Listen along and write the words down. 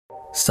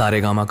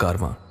सारेगामा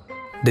कारवां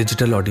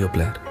digital audio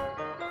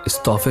player. इस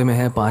तोहफे में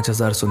है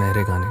 5000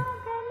 सुनहरे गाने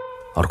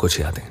और कुछ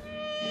यादें।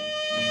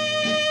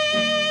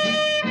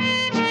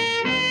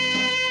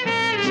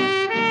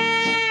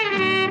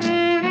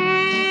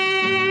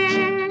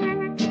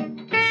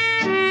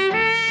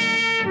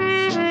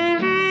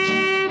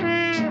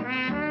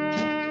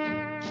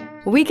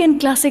 वीकेंड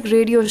क्लासिक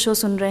रेडियो शो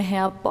सुन रहे हैं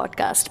आप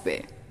पॉडकास्ट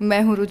पे।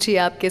 मैं हूँ रुचि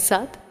आपके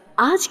साथ।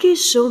 आज के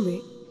शो में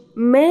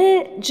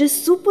मैं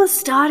जिस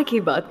सुपरस्टार की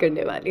बात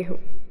करने वाली हूँ,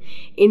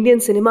 इंडियन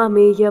सिनेमा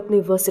में ये अपने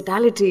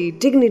वर्सेटैलिटी,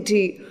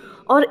 डिग्निटी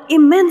और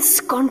इमेंस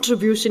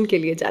कंट्रीब्यूशन के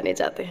लिए जाने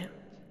जाते हैं।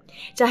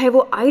 चाहे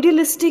वो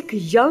आइडियलिस्टिक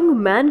यंग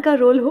मैन का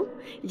रोल हो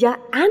या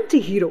anti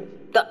hero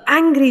the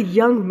angry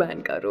young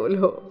man का रोल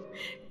हो,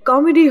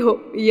 कॉमेडी हो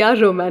या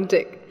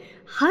रोमांटिक,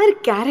 हर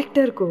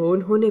कैरेक्टर को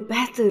उन्होंने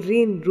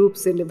बेहतरीन रूप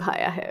से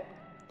निभाया है।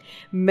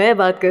 मैं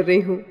बात कर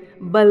रही हूँ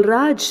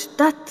बलराज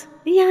दत्त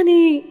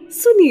यानी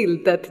सुनील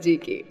दत्त जी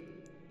की।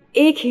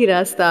 एक ही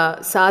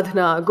रास्ता,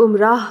 साधना,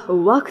 गुमराह,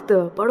 वक्त,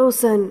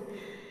 पड़ोसन,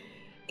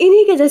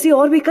 इन्हीं के जैसी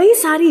और भी कई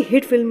सारी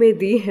हिट फिल्में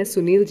दी हैं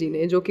सुनील जी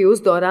ने, जो कि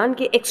उस दौरान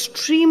के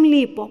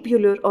एक्सट्रीमली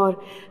पॉपुलर और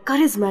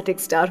करिज्मेटिक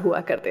स्टार हुआ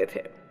करते थे।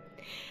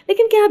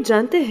 लेकिन क्या आप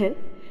जानते हैं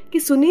कि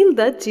सुनील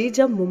दत्त जी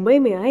जब मुंबई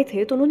में आए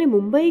थे तो उन्होंने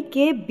मुंबई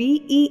के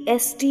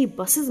BEST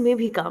बसेस में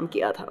भी काम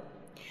किया था।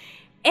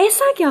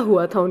 ऐसा क्या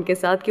हुआ था उनके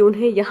साथ कि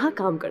उन्हें यहाँ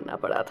काम करना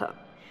पड़ा था,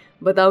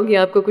 बताऊंगी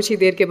आपको कुछ ही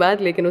देर के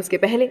बाद। लेकिन उसके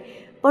पहले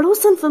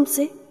पड़ोसन फिल्म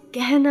से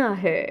कहना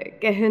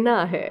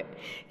है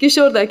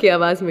किशोरदा की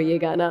आवाज में ये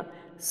गाना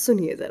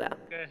सुनिए जरा।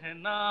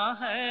 कहना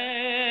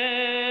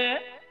है,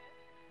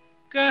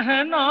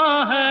 कहना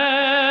है,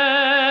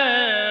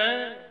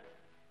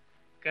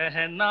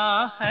 कहना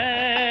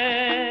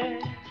है,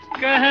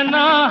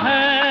 कहना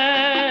है,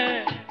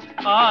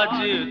 आज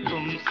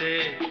तुमसे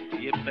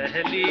ये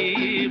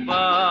पहली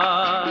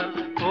बार।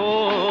 ओ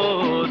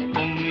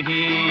तुम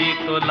ही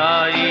तो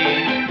लाई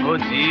हो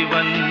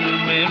जीवन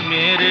में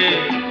मेरे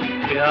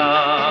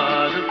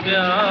प्यार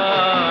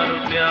प्यार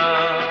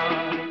प्यार।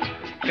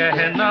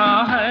 कहना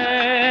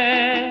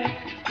है,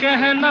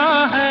 कहना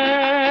है,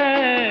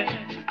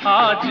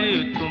 आज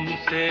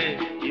तुमसे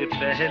ये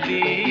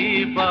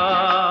पहली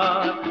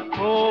बार।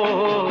 ओ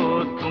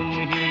तुम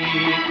ही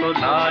तो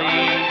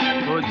लाई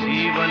हो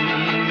जीवन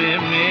में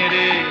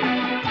मेरे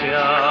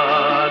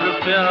प्यार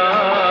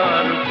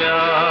प्यार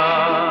प्यार।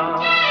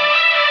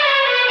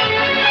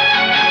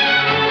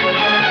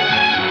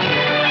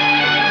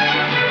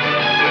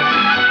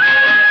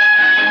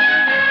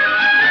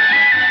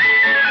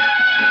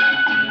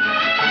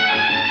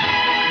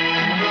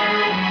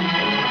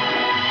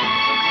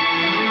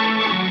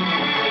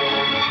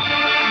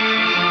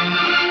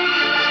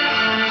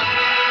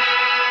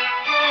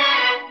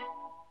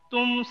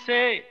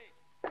 तुमसे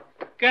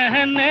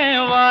कहने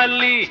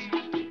वाली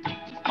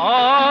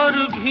और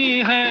भी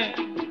हैं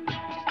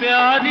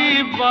प्यारी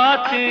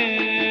बातें,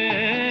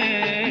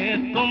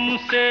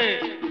 तुमसे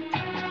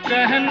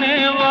कहने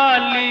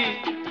वाली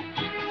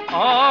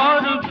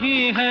और भी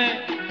हैं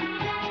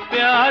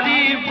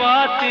प्यारी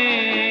बातें।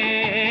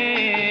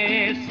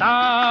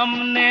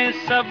 सामने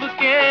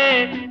सबके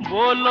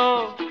बोलो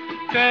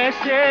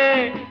कैसे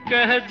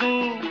कह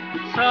दूं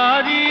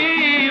सारी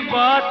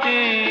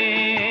बातें।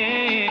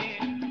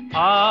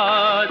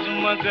 आज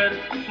मगर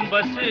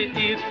बस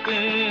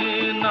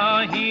इतना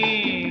ही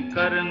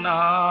करना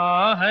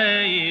है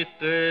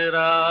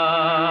इकरार।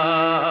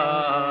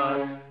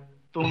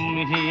 तुम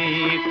ही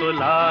तो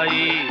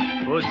लाई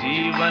हो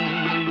जीवन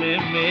में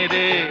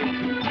मेरे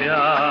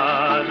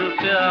प्यार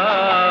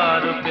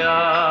प्यार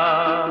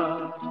प्यार।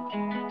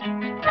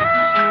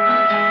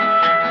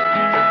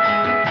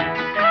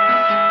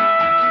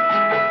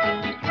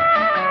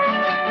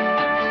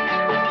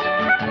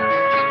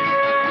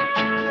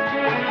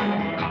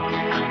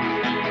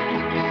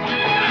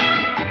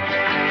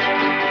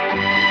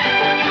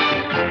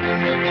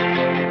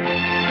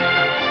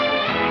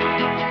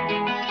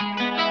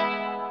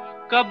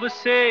 कब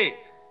से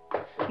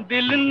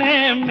दिल ने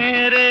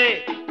मेरे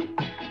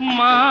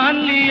मान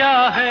लिया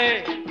है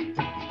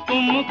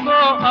तुमको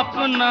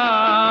अपना।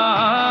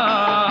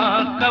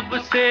 कब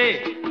से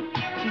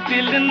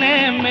दिल ने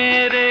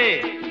मेरे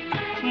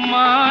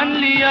मान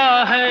लिया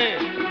है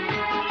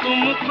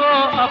तुमको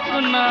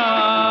अपना।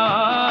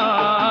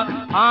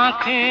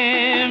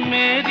 आंखें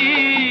मेरी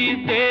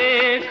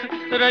देख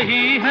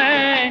रही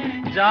हैं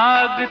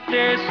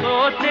जागते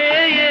सोते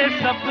ये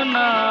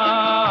सपना।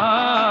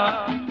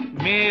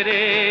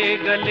 मेरे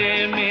गले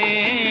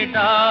में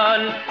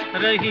डाल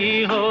रही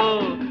हो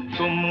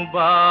तुम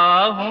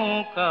बाहों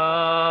का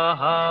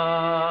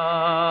हार।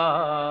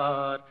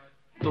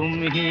 तुम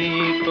ही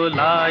तो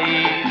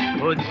लाई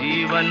हो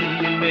जीवन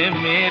में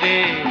मेरे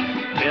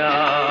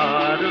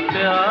प्यार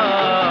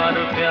प्यार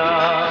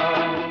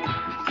प्यार।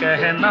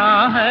 कहना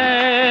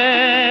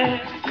है,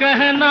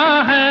 कहना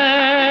है,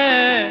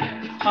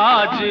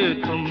 आज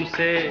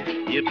तुमसे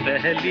ये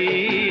पहली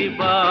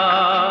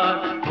बार।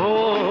 हो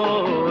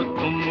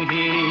तुम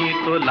ही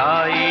तो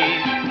लाई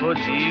हो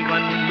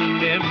जीवन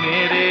में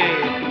मेरे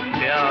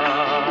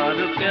प्यार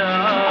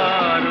प्यार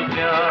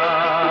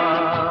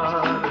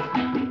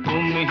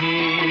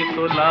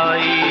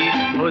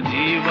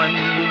जीवन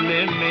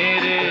में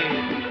मेरे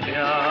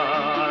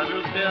प्यार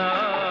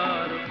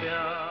प्यार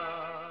प्यार।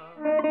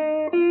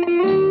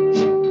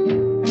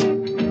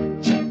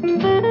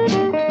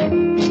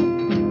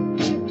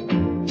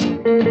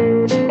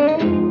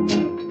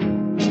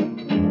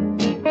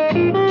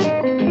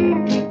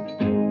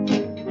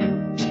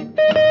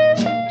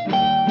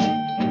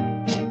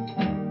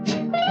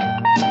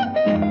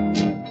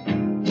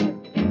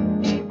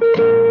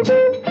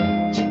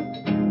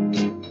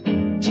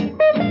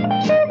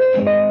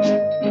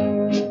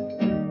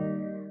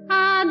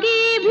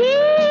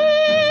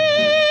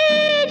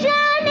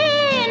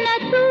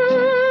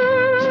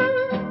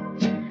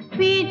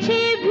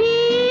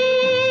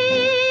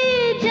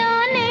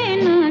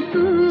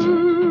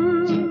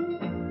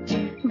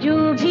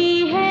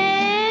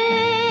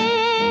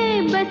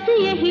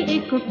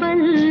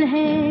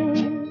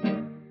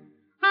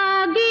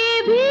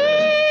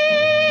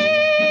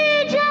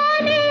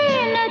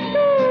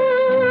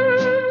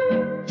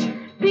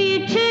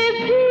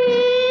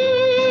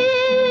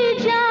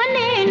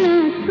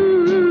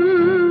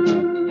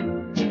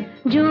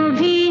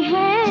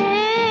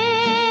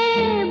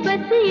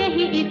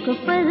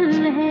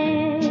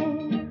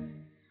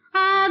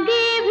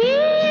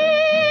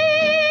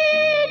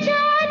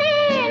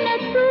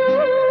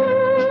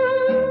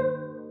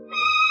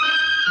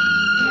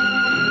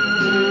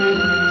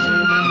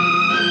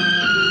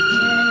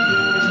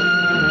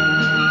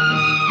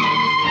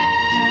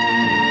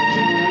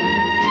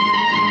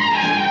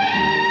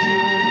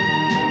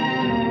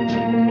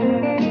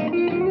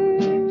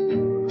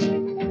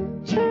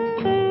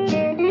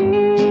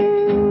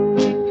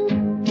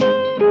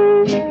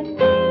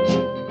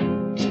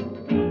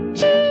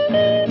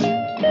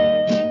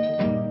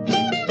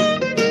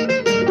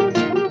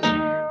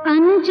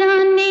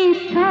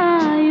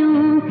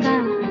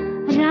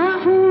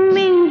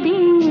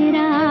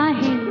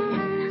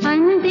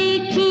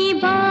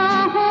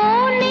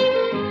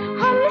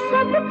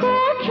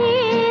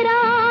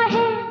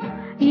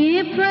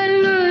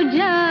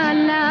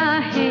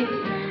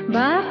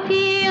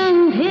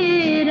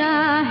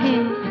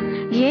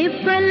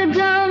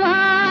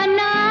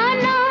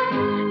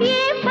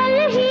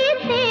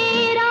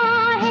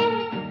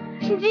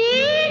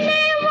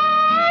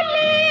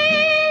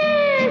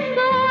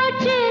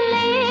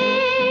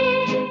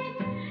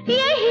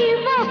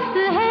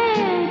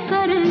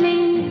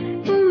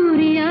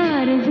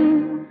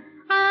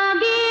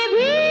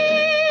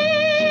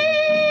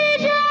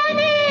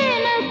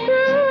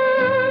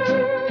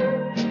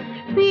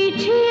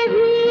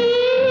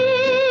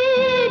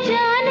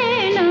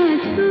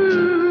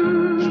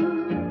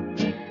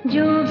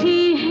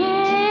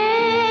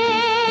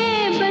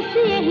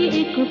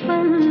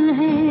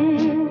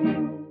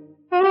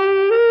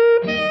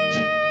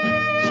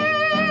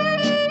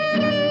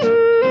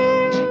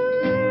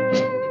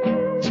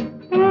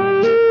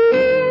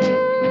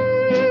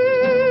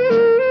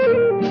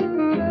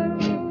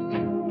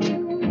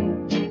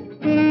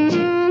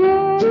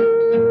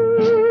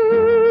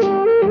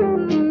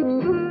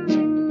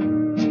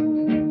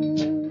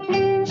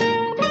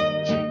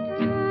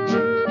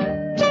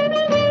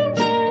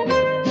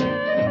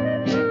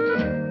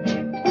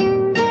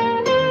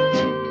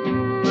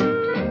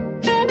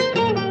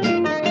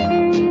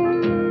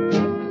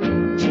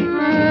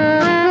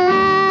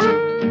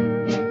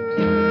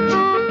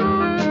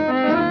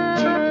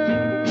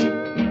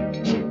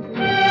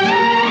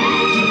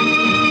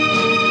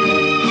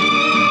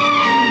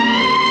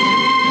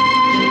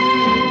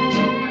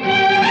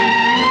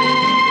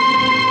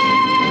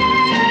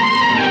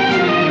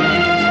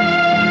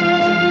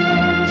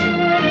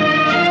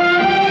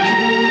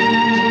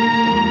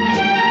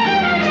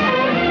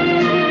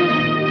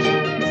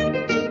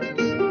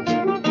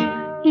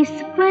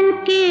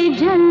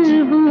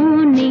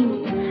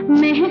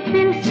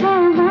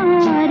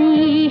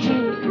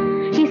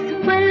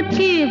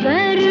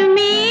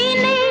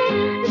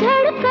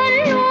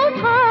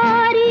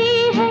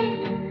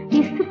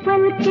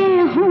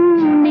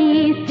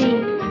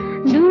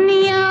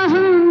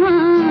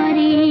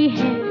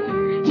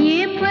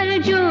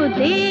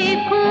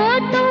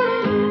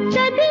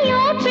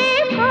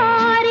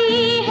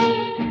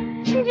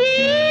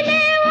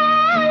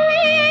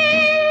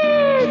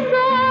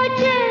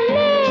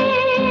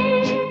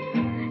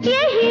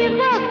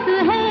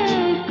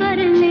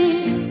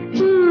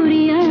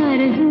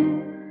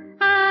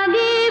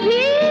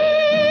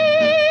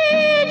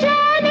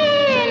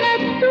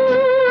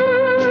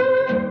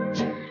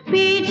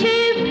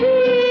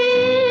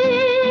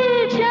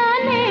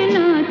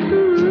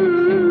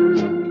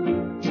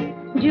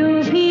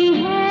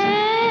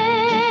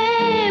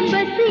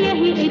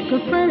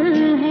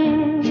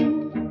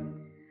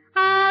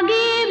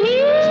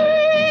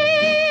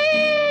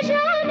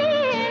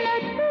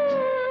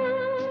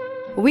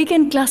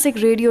 वीकेंड क्लासिक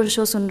रेडियो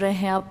शो सुन रहे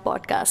हैं आप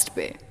पॉडकास्ट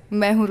पे।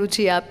 मैं हूँ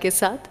रुचि आपके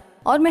साथ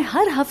और मैं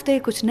हर हफ्ते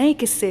कुछ नए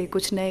किस्से,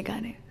 कुछ नए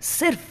गाने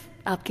सिर्फ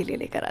आपके लिए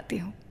लेकर आती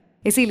हूँ।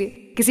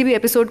 इसीलिए किसी भी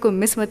एपिसोड को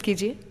मिस मत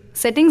कीजिए।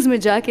 सेटिंग्स में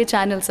जाके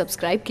चैनल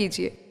सब्सक्राइब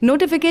कीजिए,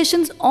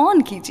 नोटिफिकेशंस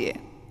ऑन कीजिए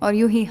और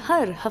यूं ही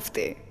हर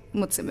हफ्ते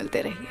मुझसे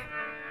मिलते रहिए।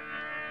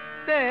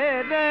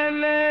 तेरे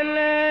ले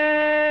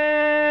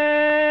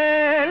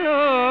लो,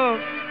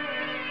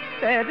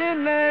 तेरे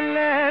ले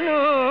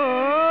लो,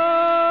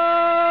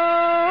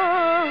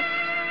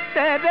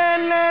 तेरे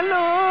ले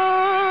लो,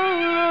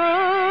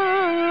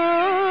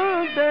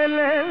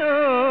 तेरे लो,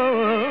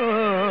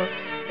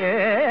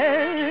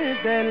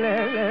 तेरे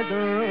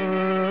लो,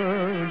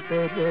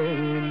 तेरे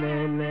ले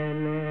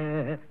ले।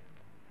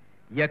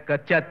 यक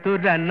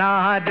चतुर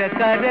नार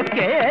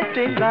करके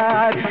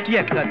सिंगार,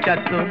 यक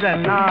चतुर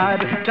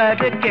नार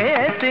करके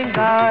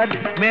सिंगार,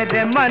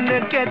 मेरे मन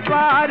के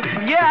द्वार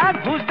ये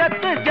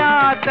घुसत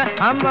जात,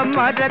 हम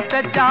मरत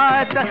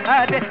जात,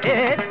 अरे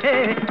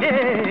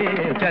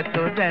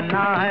चतुर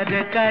नार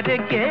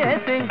करके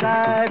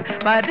सिंगार,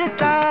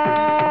 परता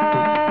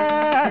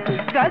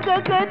गग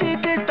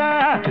गरिता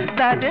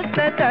दरित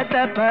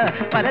ददप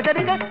पल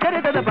दरि कर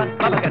ददप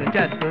पल कर,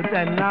 चतुर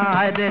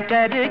नार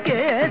करके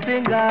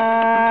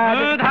सिंगार।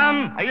 थम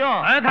अयो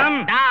थम,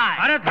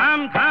 अरे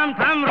थम थम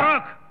थम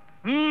रोक,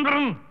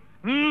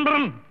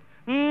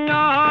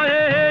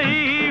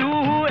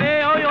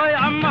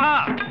 अम्मा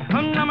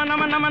नम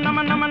नम नम नम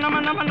नम नम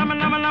नम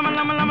नम नम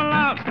नम नम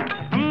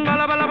नम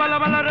बला बला बला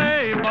बला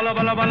रे, बला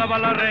बला बला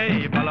बला रे,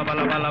 बला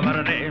बला बला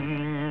बला रे।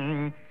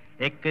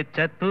 एक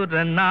चतुर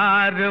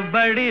नार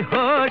बड़ी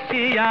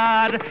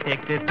होशियार,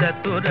 एक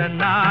चतुर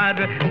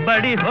नार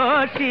बड़ी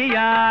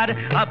होशियार,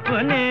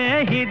 अपने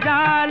ही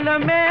जाल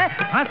में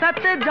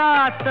हंसत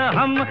जात,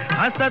 हम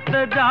हंसत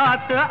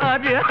जात,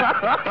 अरे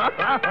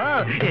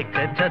एक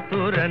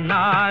चतुर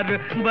नार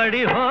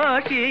बड़ी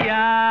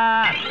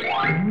होशियार।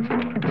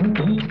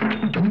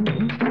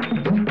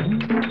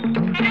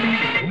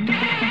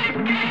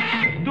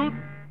 तू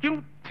क्यों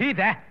थी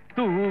रे,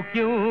 तू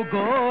क्यों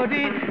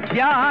गोरी,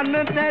 ज्ञान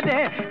तेरे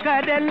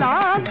करे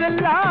लाख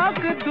लाख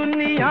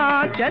दुनिया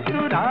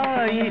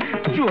चतुराई,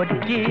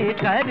 चोटी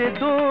कर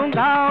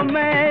दूंगा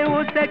मैं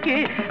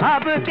उसकी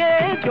अब के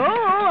जो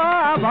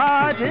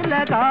आवाज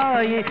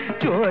लगाई,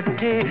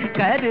 चोटी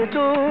कर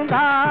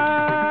दूंगा।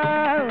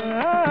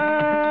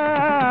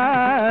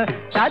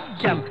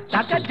 तज्जम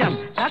तकजम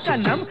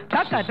तकनम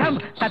तकरम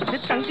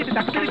तत्तंगिर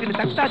तकदिर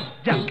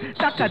तत्तज्जम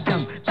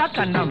तकजम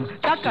तकनम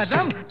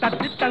तकरम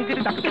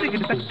तत्तंगिर तकदिर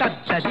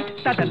तत्तरि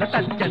तदल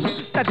तज्जनु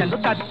तदनु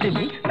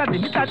तज्जिमि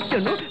तदिनि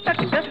तज्जनु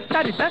तकित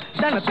तरित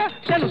दनत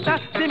जनुत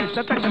दिमित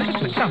तकन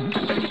तम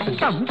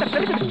तम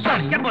तकन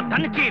के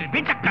बोतन चीर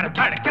भी टक्कर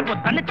फड़ के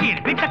बोतन चीर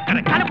भी टक्कर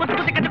काले कुछ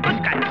कुछ के कुछ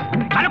कर,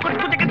 काले कुछ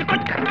कुछ के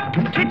कुछ कर,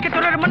 चीत के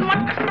तोरे मन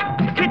मत कर,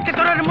 चीत के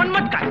तोरे मन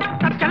मत कर,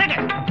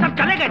 सब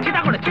चले गए चिता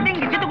गुड़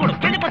चितेंगे चित गुड़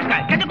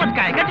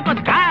कैसे कुछ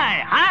खाए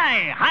हाय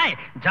हाय,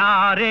 जा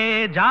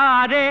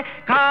रे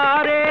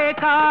खारे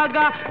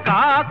खागा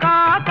काका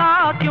का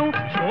क्यों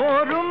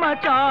शोर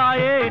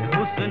मचाए,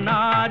 उस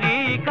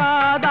नारी का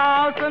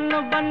दासन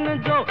बन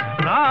जो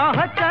राह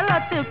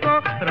चलत को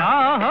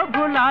राह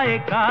भुलाए,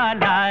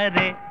 काला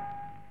रे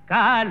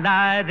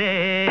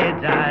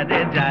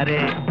जा रे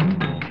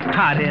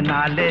खारे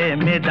नाले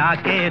में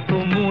जाके तू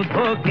मुंह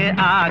धो के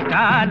आ,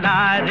 काला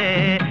रे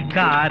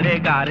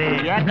गारे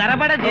ये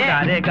गड़बड़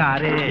जे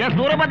गारे ये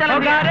सूर बदल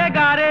गया,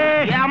 गारे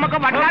ये हमको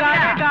भटका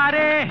दिया,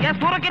 गारे ये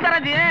सूर की तरह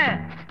जी है,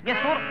 ये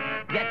सूर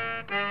ये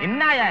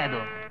इन्ना आया है तो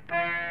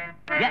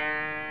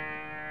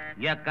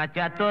ये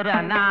चतुर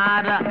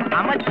नार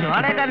हम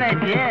छोड़ेगा नहीं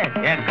जी,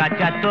 ये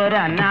चतुर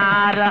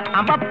नार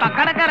हम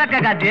पकड़ कर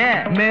रखेगा जी,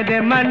 मेरे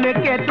मन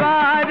के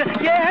द्वार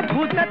ये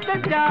घुसत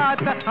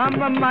जात, हम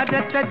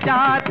मरत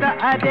जात,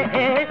 अरे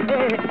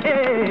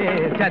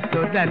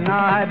चतुर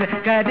नार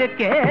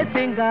करके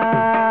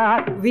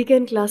सिंगार।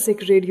 वीकेंड क्लासिक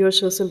रेडियो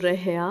शो सुन रहे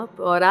हैं आप,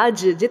 और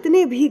आज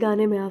जितने भी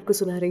गाने मैं आपको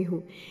सुना रही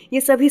हूँ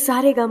ये सभी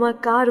सारे गामा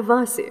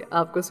कारवां से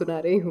आपको सुना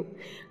रही हूँ।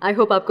 आई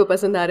होप आपको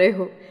पसंद आ रहे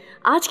हो।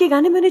 आज के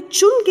गाने मैंने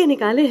चुन के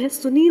निकाले हैं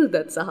सुनील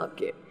दत्त साहब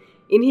के,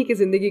 इन्हीं की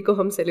ज़िंदगी को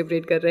हम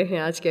सेलिब्रेट कर रहे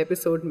हैं आज के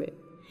एपिसोड में।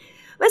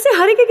 वैसे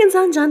हर एक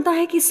इंसान जानता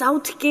है कि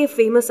साउथ के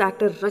फेमस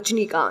एक्टर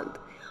रजनीकांत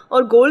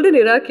और गोल्डन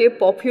एरा के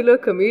पॉपुलर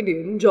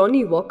कॉमेडियन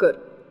जॉनी वॉकर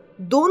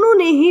दोनों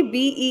ने ही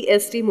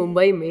BEST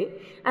मुंबई में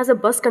एज अ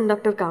बस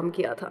कंडक्टर काम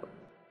किया था।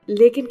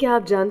 लेकिन क्या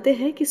आप जानते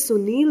हैं कि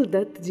सुनील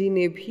दत्त जी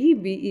ने भी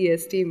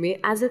BEST में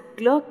एज अ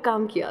क्लर्क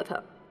काम किया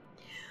था।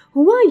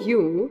 हुआ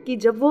यूँ कि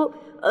जब वो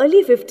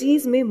अर्ली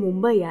 50s में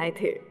मुंबई आए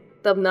थे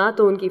तब ना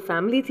तो उनकी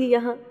फैमिली थी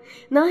यहाँ,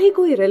 ना ही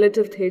कोई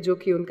रिलेटिव थे जो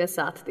कि उनका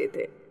साथ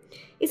देते।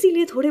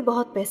 इसीलिए थोड़े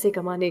बहुत पैसे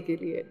कमाने के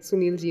लिए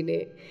सुनील जी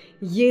ने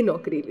ये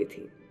नौकरी ली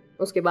थी।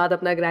 उसके बाद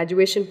अपना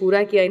ग्रेजुएशन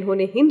पूरा किया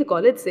इन्होंने हिंद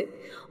कॉलेज से,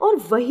 और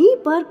वहीं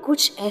पर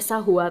कुछ ऐसा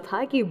हुआ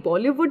था कि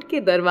बॉलीवुड के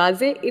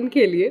दरवाजे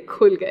इनके लिए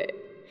खुल गए।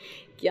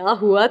 क्या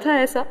हुआ था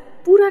ऐसा,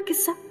 पूरा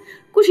किस्सा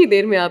कुछ ही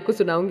देर में आपको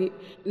सुनाऊंगी,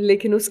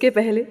 लेकिन उसके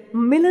पहले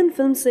मिलन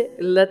फिल्म से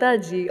लता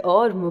जी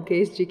और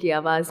मुकेश जी की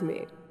आवाज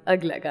में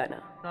अगला गाना।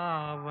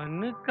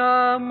 सावन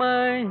का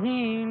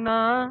महीना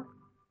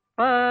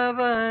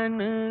पवन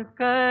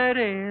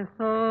करे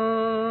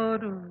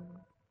शोर,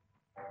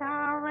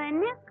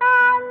 सावन का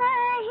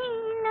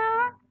महीना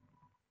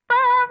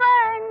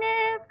पवन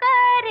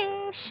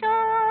करे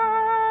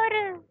शोर,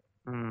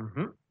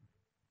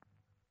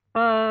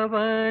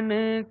 पवन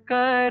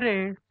करे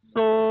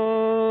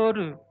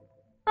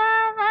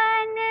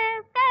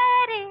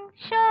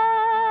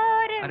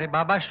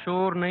बाबा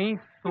शोर नहीं,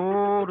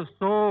 शोर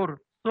शोर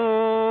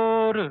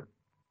शोर।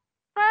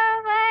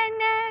 पवन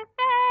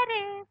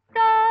करे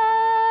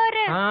शोर।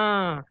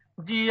 हाँ,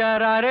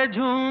 जिया रे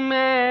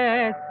झूमे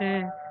ऐसे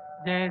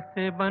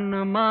जैसे बन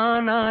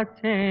माना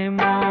छे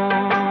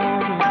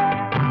मोर।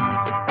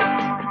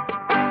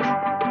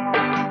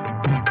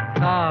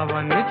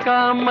 सावन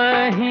का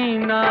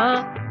महीना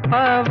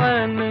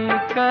पवन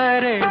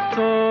करे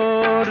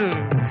शोर,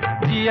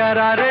 जिया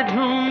रे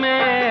झूमे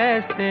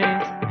ऐसे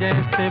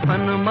जैसे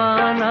बन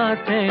माना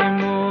थे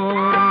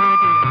मोर।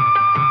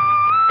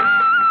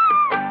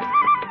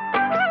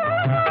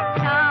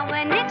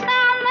 सावन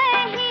का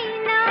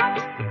महीना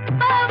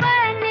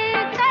पवन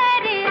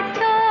करे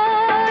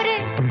शोर,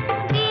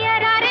 जिया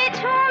रे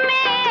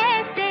झूमे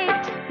ऐसे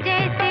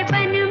जैसे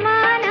बन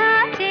माना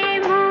थे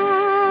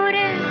मोर।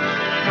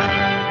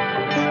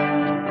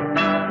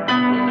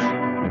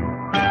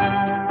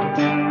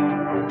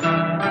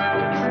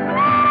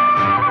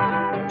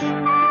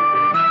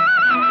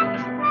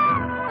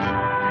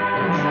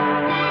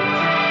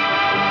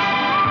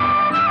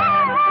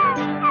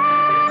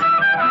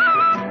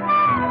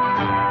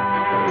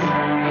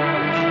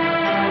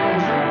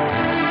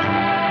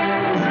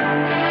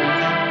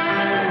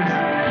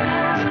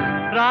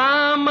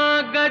 राम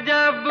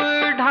गजब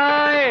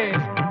ढाए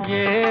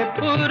ये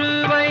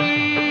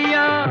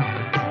पुरवैया,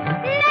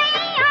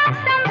 नैया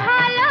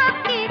संभालो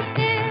कित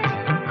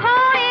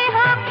खोए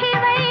हो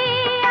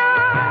खिवैया।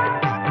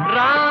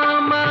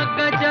 राम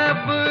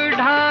गजब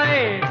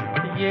ढाए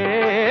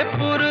ये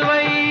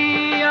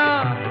पुरवैया,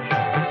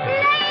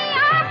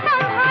 नैया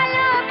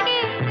संभालो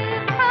कित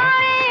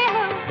खोए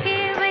हो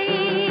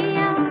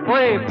खिवैया।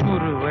 ओए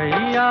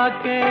पुरवैया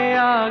के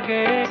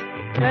आगे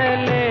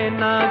चले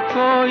ना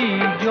कोई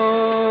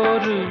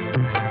जोर,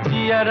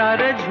 जिया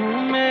रे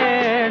झूमे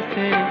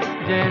ऐसे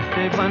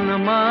जैसे बन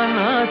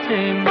माना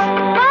छे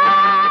मोर।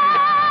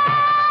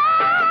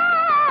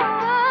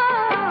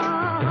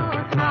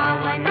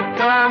 सावन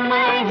का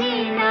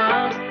महीना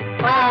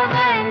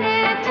पवन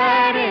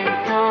करे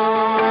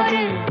शोर,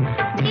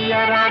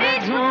 जिया रे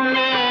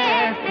झूमे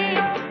ऐसे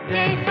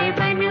जैसे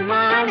बन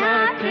माना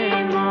थे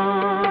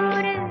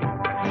मोर।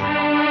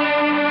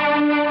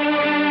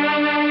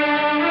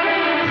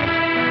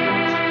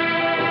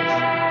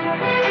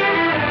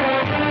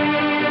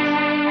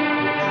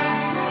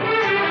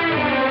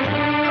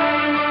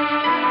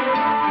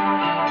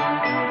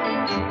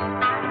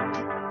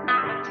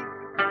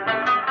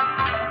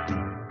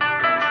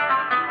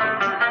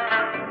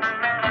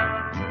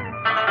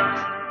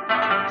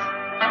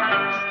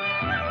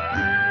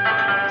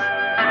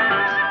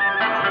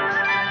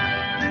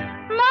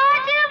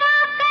 मौजवा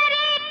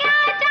करे क्या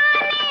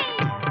जाने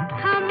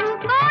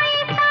हमको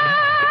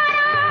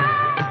इशारा,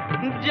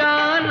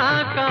 जाना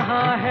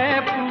कहाँ है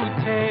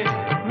पूछे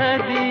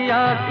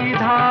नदिया की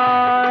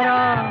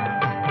धारा।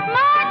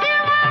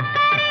 मौजवा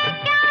करे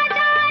क्या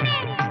जाने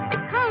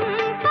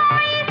हमको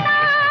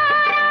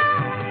इशारा।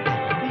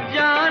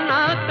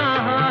 जाना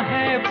कहाँ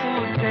है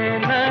पूछे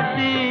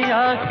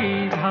नदिया की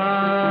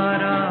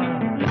धारा।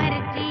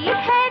 मर्जी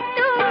है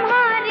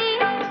तुम्हारी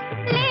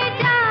ले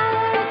जाओ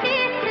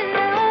जिस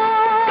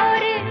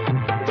ओर,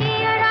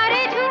 जिया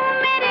रे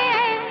झूमे रे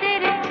ऐसे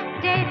रे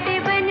जैसे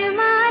बन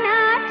माना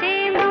थे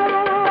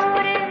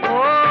मोर।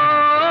 ओ,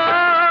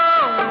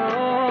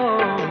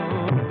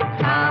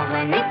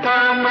 सावन का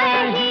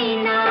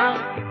महीना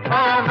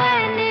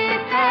पवन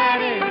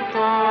करे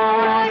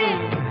शोर,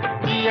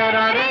 जिया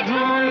रे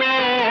झूमे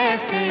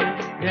ऐसे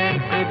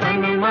जैसे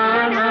बन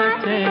माना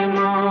छे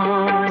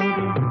मोर।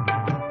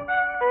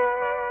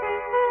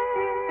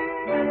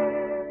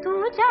 तू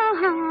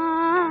जहाँ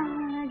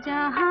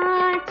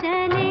जहाँ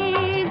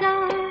चलेगा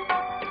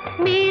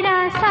मेरा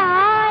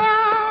साया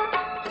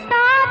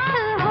साथ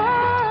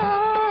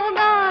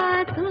होगा।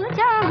 तू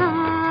जहाँ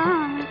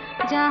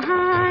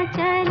जहाँ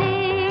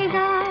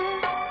चलेगा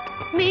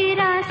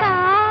मेरा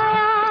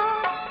साया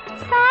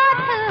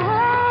साथ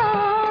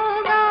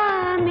होगा।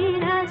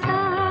 मेरा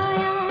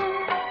साया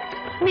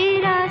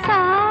मेरा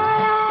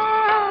साया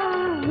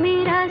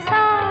मेरा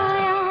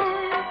साया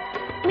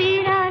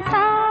मेरा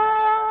साया।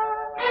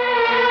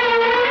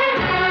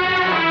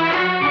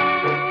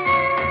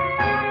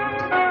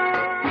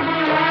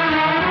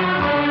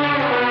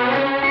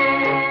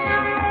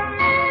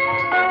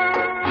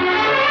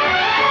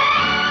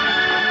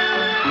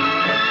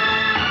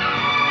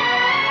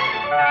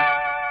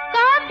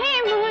 कभी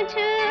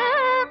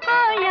मुझको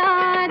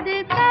याद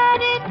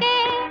करके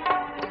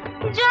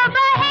जो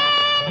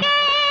बहेंगे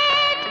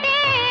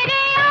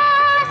तेरे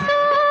आंसू,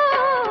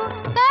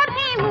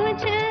 कभी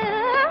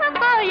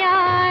मुझको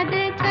याद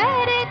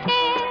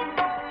करके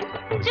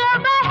जो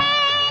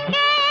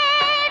बहेंगे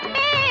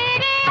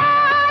तेरे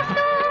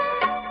आंसू,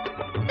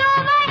 तो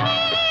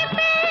वहीं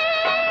पे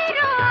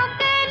रोक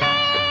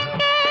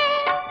लेंगे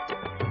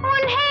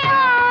उन्हें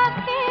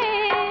आके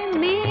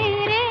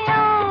मेरे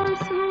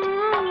आंसू।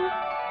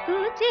 तू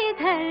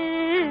जिधर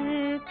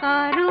का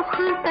रुख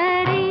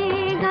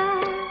करेगा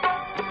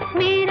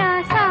मेरा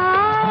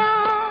साया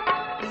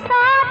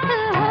साथ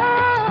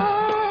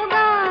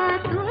होगा।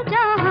 तू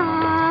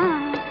जहाँ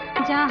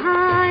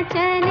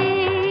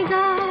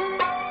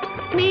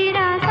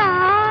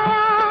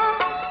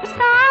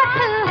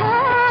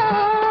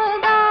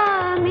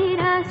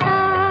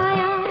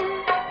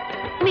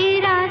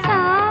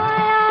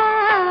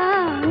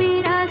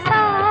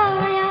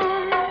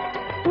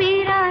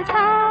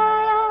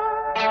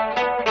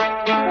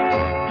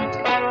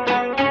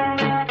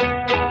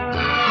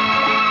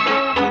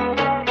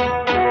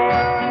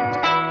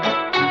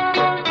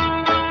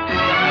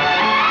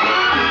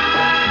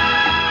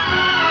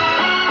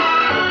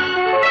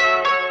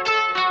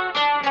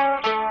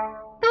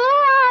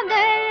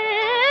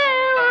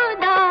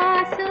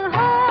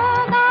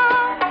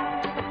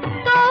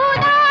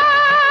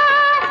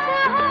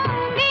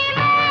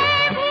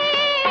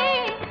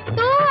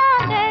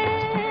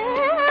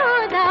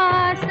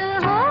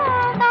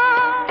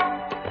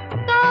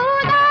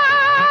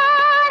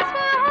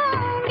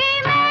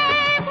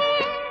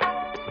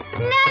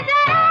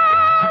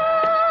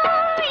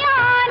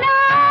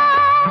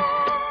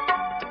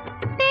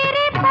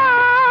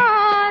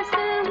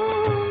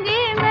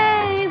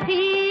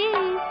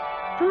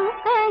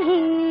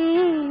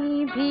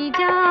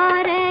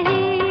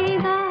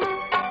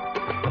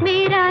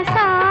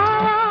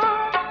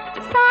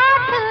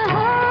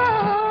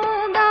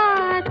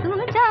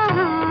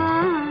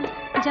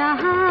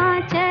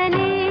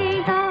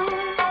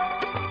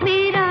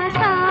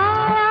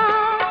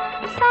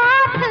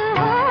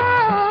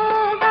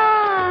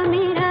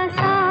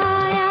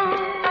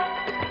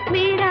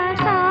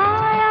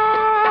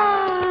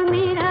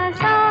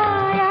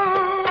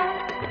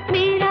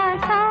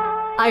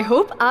आई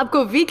होप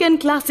आपको वीकेंड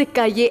क्लासिक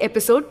का ये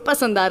एपिसोड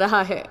पसंद आ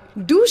रहा है.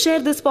 Do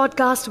share this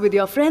podcast with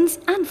your friends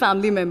and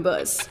family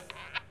members.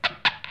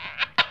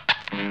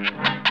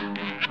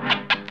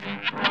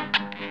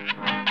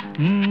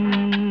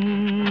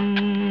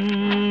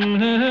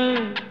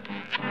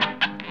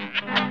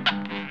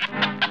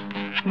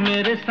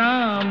 मेरे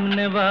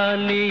सामने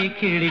वाली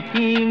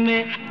खिड़की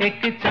में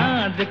एक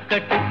चांद का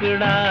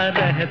टुकड़ा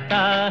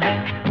रहता है.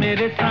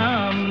 मेरे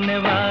सामने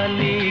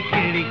वाली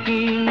खिड़की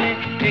में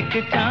एक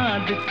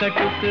चांद का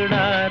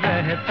टुकड़ा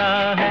रहता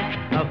है.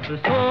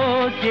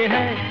 अफसोस ये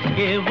है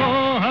कि वो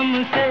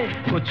हमसे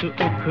कुछ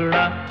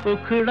उखड़ा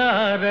उखड़ा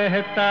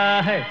रहता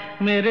है.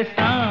 मेरे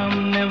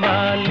सामने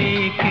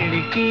वाली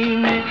खिड़की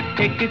में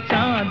एक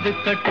चांद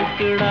का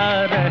टुकड़ा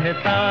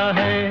रहता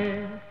है.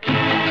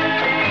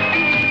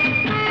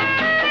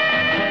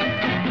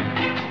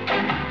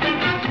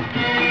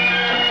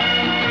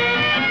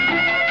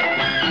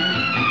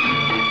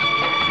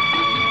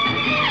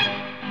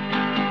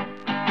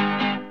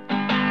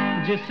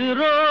 जिस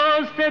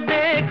रोज से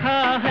देखा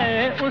है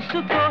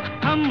उसको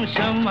हम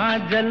शम्मा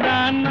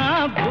जलाना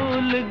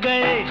भूल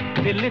गए.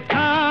 दिल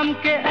थाम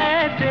के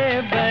ऐसे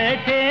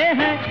बैठे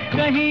हैं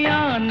कहीं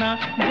आना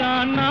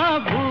जाना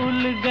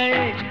भूल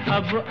गए.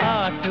 अब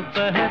 8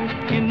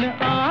 पहर इन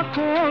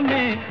आँखों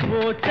में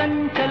वो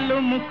चंचल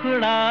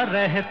मुखड़ा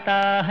रहता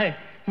है.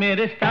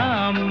 मेरे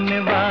सामने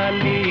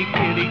वाली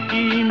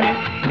खिड़की में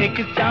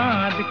एक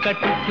चांद का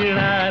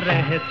टुकड़ा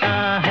रहता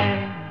है.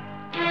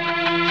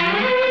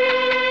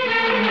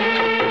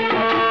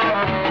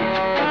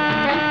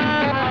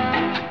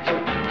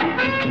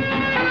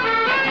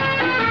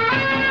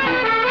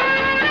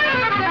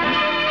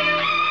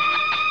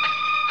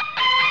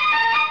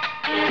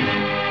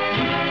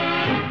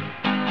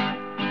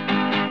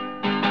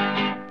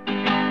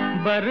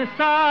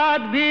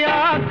 बरसात भी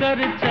आकर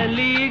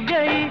चली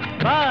गई,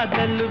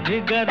 बादल भी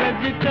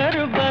गरज कर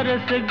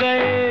बरस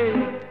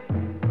गए.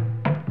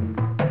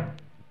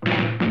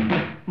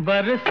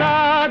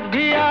 बरसात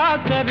भी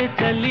आकर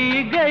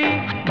चली गई,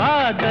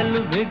 बादल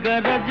भी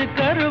गरज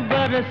कर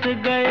बरस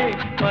गए.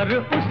 पर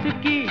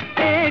उसकी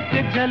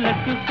एक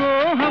झलक को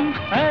हम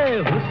है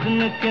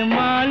हुस्न के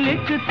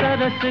मालिक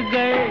तरस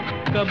गए.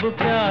 कब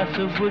प्यास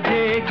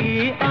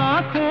बुझेगी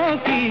आँखों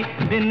की,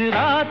 दिन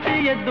रात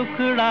ये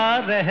दुखड़ा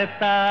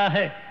रहता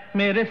है.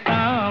 मेरे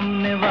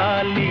सामने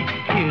वाली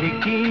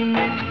खिड़की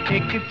में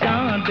एक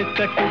चांद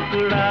का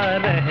टुकड़ा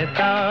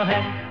रहता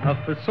है.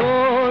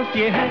 अफसोस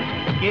ये है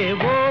कि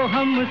वो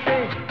हमसे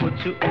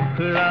कुछ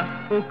उखड़ा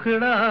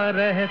उखड़ा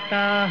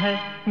रहता है.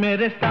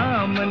 मेरे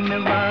सामने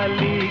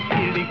वाली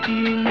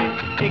खिड़की में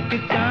एक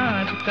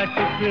चांद का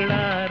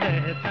टुकड़ा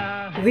रहता है.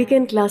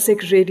 वीकेंड क्लासिक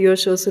रेडियो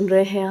शो सुन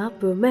रहे हैं आप.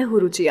 मैं हूँ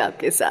रुचि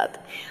आपके साथ.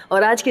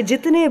 और आज के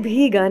जितने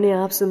भी गाने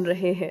आप सुन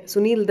रहे हैं,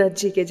 सुनील दत्त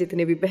जी के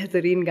जितने भी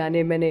बेहतरीन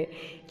गाने मैंने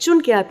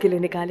चुन के आपके लिए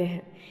निकाले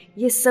हैं,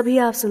 ये सभी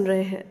आप सुन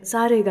रहे हैं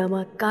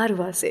सारेगामा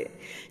कारवा से,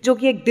 जो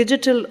कि एक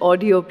डिजिटल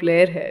ऑडियो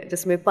प्लेयर है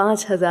जिसमें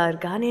 5000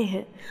 गाने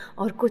हैं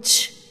और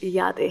कुछ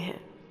यादें हैं.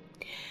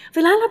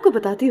 फिलहाल आपको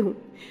बताती हूँ,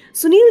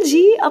 सुनील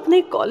जी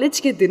अपने कॉलेज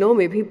के दिनों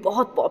में भी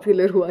बहुत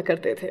पॉपुलर हुआ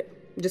करते थे,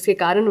 जिसके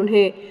कारण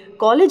उन्हें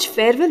कॉलेज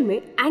फेयरवेल में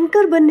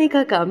एंकर बनने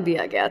का काम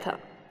दिया गया था.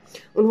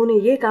 उन्होंने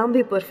ये काम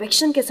भी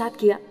परफेक्शन के साथ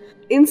किया.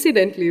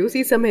 इंसिडेंटली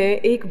उसी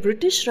समय एक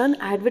ब्रिटिश रन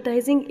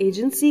एडवर्टाइजिंग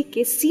एजेंसी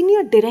के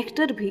सीनियर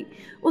डायरेक्टर भी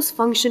उस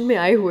फंक्शन में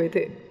आए हुए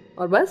थे.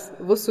 और बस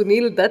वो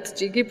सुनील दत्त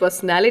जी की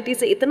पर्सनालिटी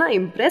से इतना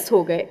इम्प्रेस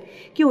हो गए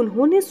कि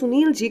उन्होंने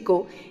सुनील जी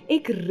को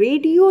एक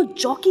रेडियो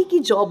जॉकी की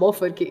जॉब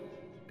ऑफर की.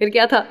 फिर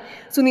क्या था,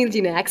 सुनील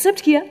जी ने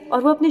एक्सेप्ट किया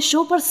और वो अपने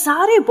शो पर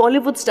सारे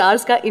बॉलीवुड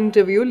स्टार्स का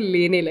इंटरव्यू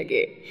लेने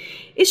लगे.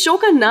 इस शो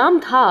का नाम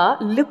था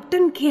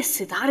लिप्टन के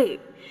सितारे.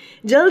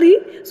 जल्द ही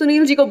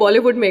सुनील जी को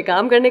बॉलीवुड में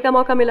काम करने का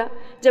मौका मिला,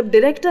 जब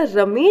डायरेक्टर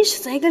रमेश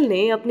सहगल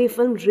ने अपनी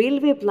फिल्म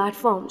रेलवे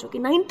प्लेटफॉर्म, जो कि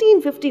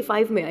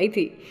 1955 में आई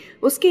थी,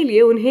 उसके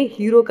लिए उन्हें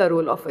हीरो का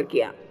रोल ऑफर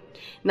किया.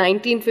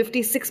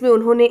 1956 में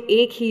उन्होंने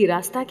एक ही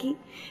रास्ता की,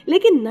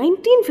 लेकिन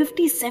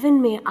 1957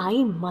 में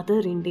आई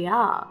मदर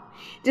इंडिया,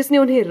 जिसने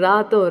उन्हें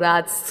रातों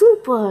रात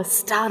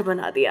सुपरस्टार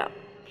बना दिया.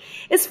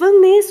 इस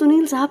फिल्म ने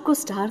सुनील साहब को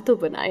स्टार तो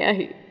बनाया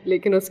ही,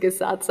 लेकिन उसके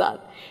साथ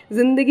साथ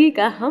जिंदगी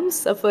का हम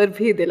सफ़र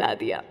भी दिला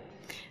दिया.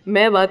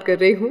 मैं बात कर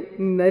रही हूँ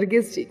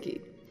नरगिस जी की.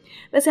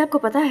 वैसे आपको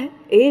पता है,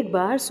 एक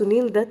बार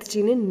सुनील दत्त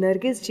जी ने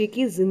नरगिस जी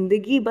की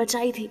जिंदगी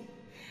बचाई थी.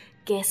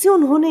 कैसे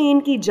उन्होंने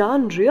इनकी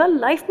जान रियल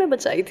लाइफ में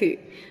बचाई थी,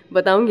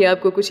 बताऊंगी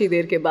आपको कुछ ही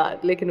देर के बाद.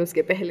 लेकिन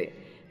उसके पहले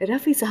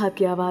रफ़ी साहब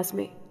की आवाज़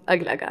में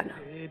अगला गाना.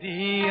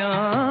 तेरी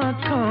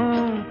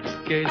आँखों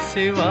के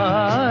सिवा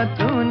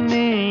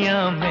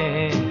दुनिया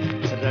में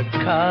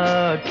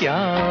रखा क्या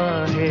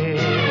है.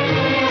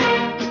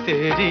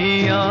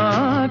 तेरी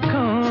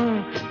आँखों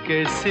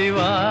के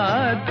सिवा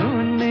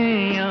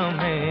दुनिया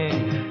में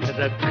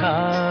रखा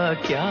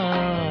क्या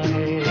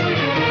है.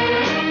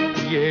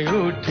 ये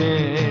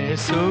उठे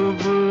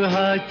सुबह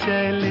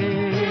चले,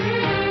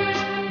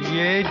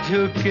 ये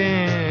झुके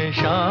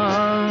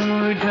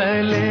शाम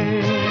ढले.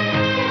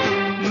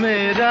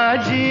 मेरा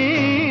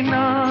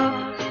जीना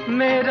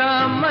मेरा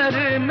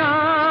मरना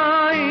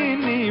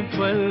इन्हीं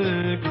पल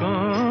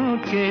पलकों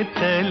के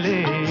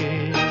तले,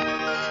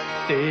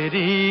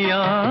 तेरी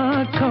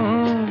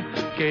आँखों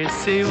के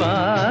सिवा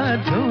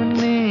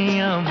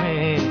दुनिया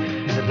में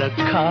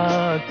रखा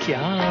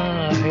क्या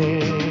है।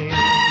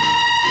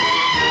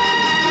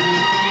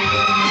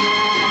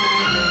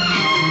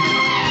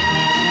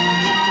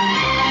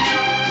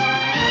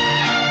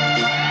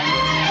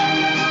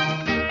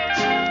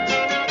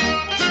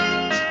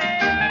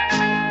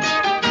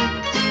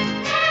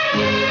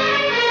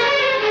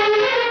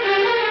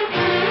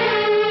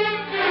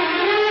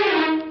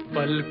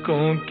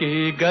 पलकों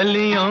की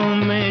गलियों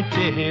में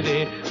चेहरे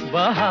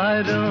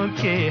बहारों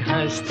के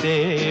हंसते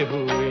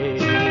हुए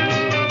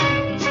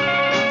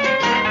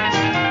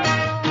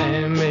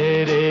हैं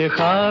मेरे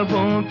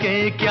ख्वाबों के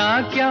क्या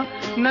क्या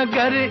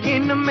नगर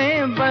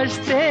इनमें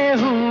बसते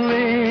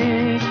हुए।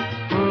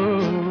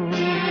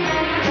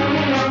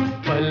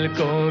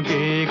 पलकों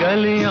की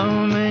गलियों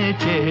में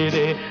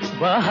चेहरे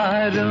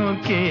बहारों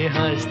के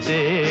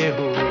हंसते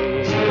हुए,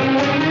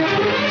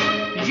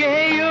 ये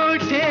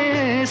उठे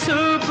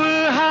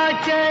सुबह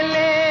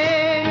चले,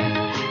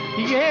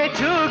 ये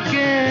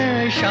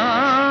झुके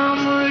शाम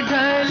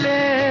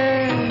ढले,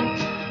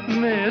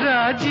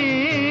 मेरा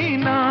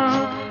जीना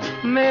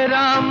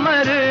मेरा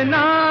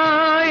मरना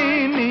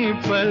इन्हीं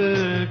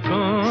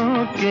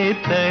पलकों के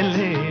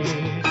तले,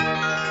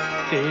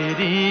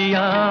 तेरी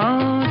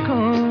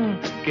आँखों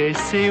के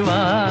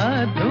सिवा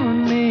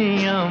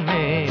दुनिया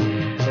में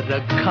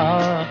रखा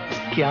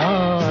क्या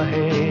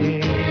है।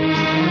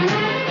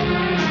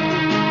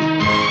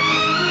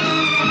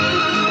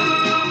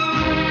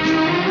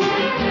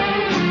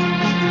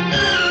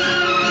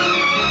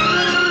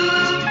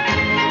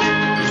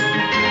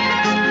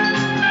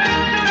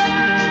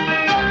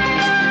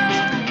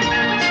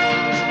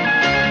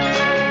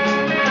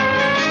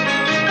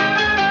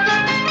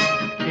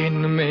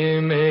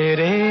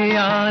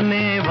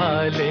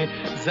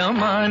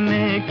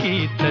 ज़माने की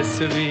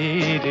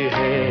तस्वीर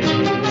है,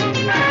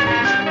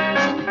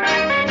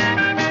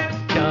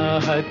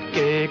 चाहत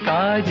के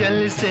काजल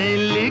से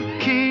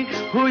लिखी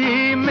हुई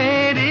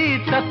मेरी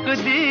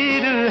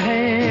तकदीर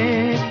है।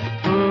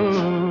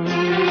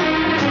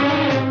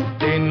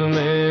 दिन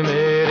में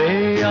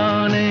मेरे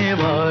आने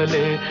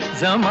वाले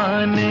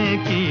ज़माने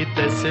की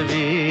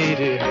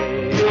तस्वीर है,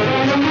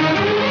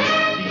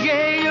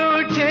 ये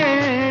उठे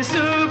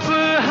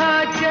सुबह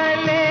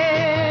चले,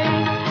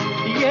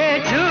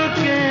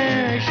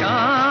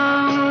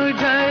 शाम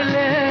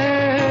ढले,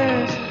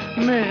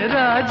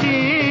 मेरा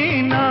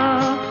जीना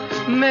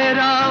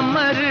मेरा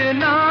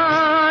मरना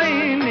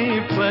इन्हीं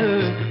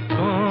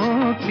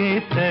पलकों के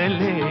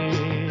तले,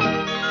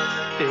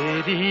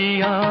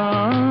 तेरी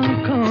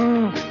आँखों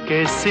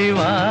के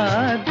सिवा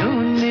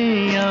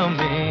दुनिया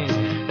में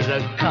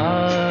रखा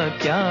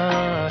क्या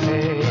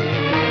है।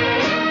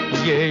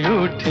 ये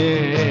उठे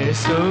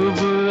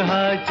सुबह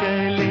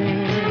चले,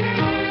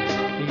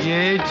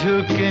 ये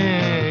झुके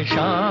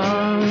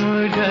शाम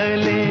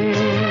ढले,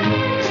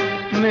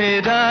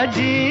 मेरा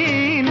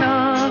जीना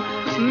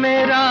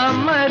मेरा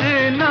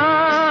मरना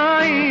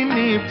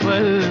इन्हीं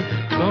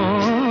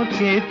पलकों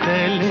के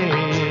तले,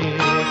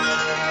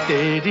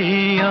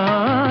 तेरी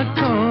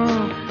आँखों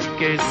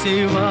के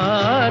सिवा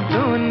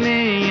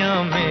दुनिया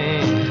में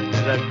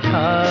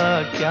रखा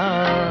क्या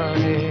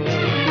है।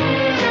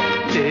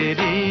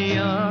 तेरी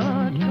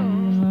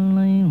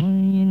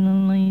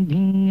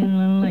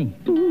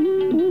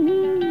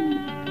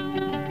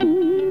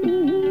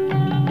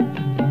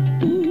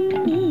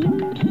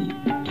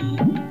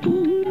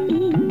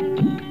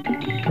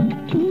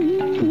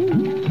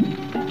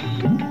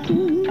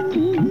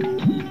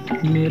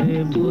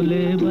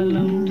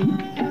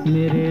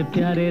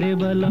प्यारे रे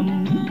बलम,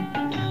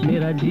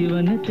 मेरा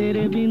जीवन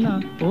तेरे बिना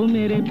ओ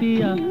मेरे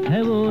पिया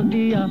है वो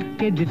दिया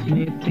कि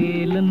जिसमें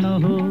तेल न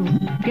हो,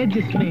 कि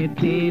जिसमें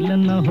तेल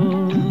न हो।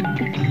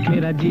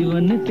 मेरा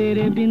जीवन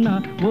तेरे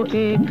बिना वो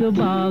एक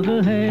बाग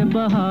है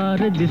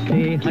बहार,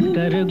 जिसे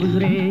हटकर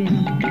गुजरे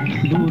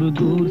दूर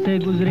दूर से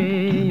गुजरे।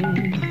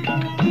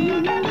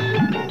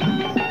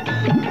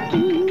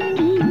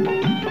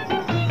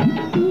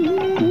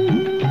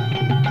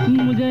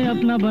 मुझे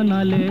अपना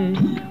बना ले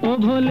ओ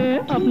भोले,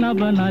 अपना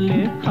बना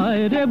ले,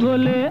 हाय रे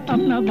भोले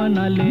अपना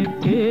बना ले।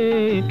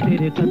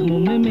 तेरे कदमों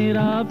में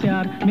मेरा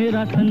प्यार,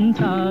 मेरा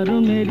संसार,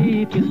 मेरी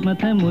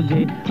किस्मत है,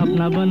 मुझे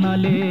अपना बना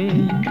ले।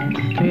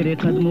 तेरे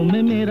कदमों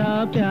में मेरा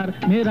प्यार,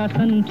 मेरा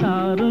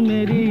संसार,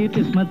 मेरी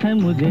किस्मत है,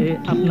 मुझे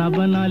अपना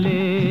बना ले।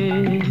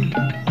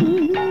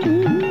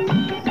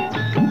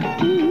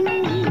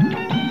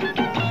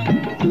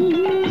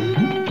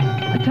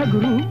 अच्छा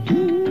गुरु,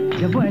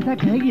 जब वो ऐसा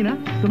कहेगी ना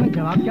तो मैं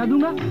जवाब क्या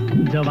दूंगा?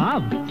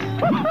 जवाब?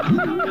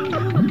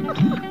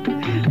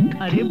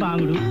 अरे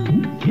बांगड़ू,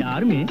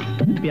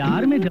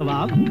 प्यार में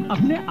जवाब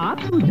अपने आप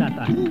सूझ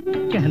जाता है।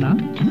 कहना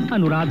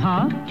अनुराधा।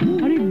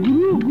 अरे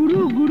गुरु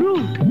गुरु गुरु,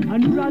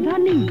 अनुराधा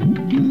नहीं,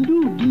 बिंदु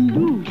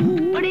बिंदु।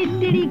 अरे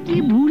तेरी की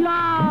भूला।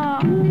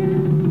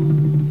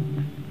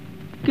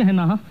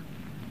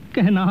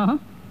 कहना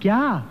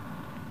क्या?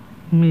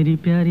 मेरी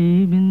प्यारी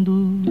बिंदु,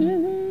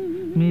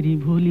 मेरी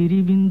भोली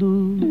री बिंदु,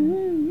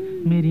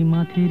 मेरी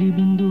माथेरी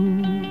बिंदु,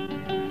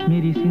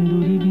 मेरी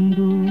सिंदूरी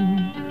बिंदु,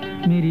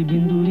 मेरी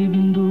बिंदूरी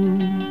बिंदु,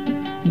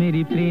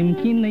 मेरी प्रेम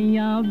की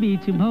नैया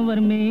बीच भंवर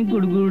में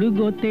गुड़गुड़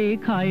गोते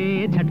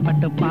खाए,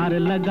 झटपट पार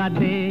लगा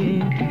दे,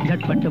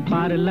 झटपट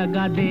पार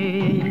लगा दे।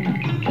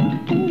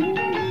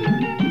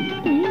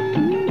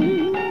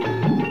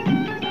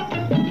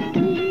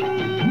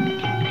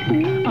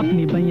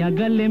 अपनी बैया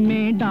गले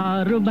में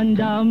डार बन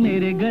जा,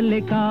 मेरे गले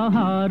का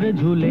हार,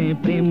 झूले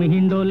प्रेम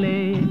हिंडोले,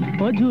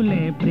 ओ झूले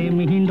प्रेम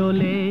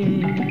हिंडोले।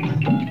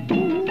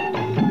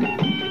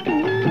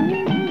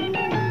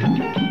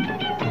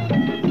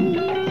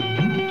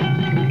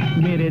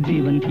 मेरे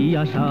जीवन की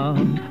आशा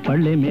पढ़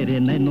ले मेरे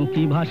नैनों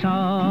की भाषा,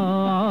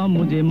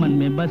 मुझे मन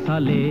में बसा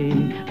ले,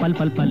 पल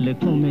पल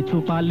पलकों में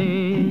छुपा ले।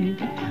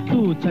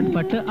 तू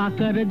चटपट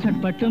आकर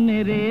झटपट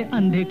मेरे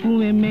अंधे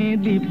कुएं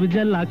में दीप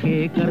जला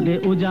के कर दे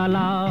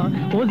उजाला,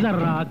 ओ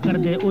जर्रा कर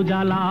दे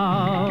उजाला।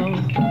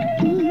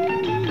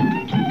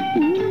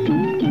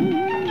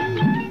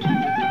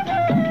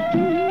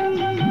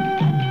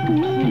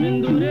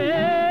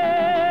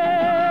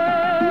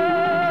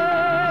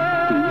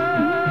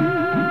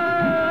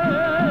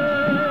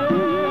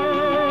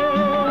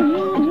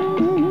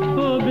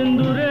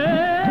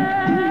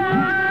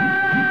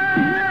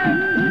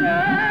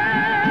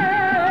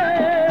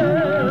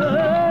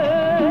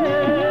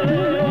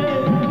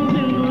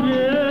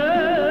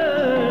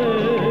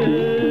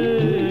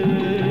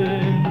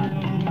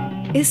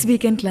 इस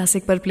वीकेंड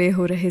क्लासिक पर प्ले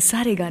हो रहे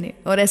सारे गाने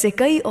और ऐसे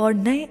कई और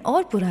नए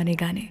और पुराने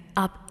गाने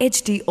आप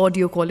HD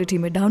ऑडियो क्वालिटी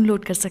में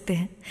डाउनलोड कर सकते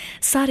हैं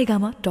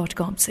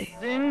saregama.com से।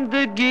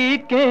 जिंदगी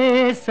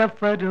के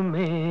सफर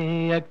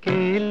में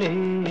अकेले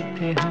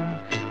थे हम,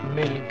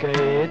 मिल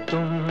गए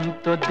तुम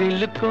तो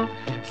दिल को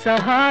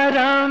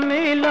सहारा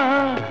मिला,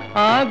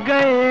 आ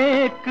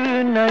गए एक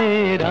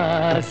नए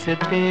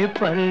रास्ते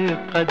पर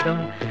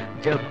कदम,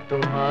 जब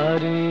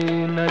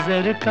तुम्हारी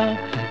नजर का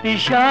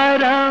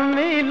इशारा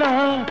मिला।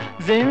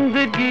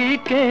 जिंदगी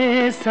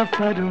के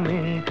सफर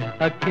में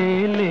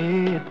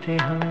अकेले थे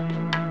हम।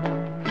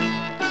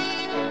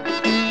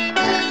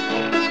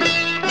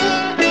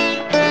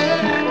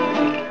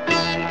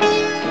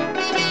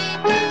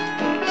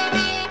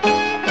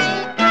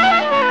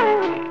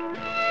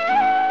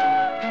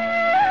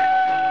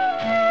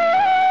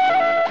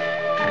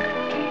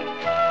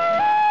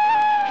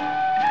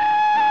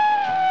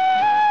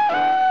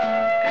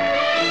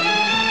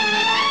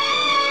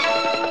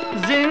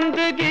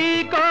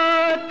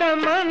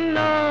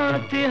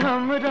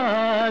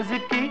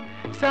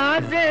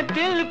 साजे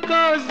दिल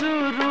को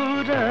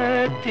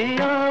जरूरत थी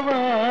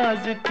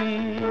आवाज की,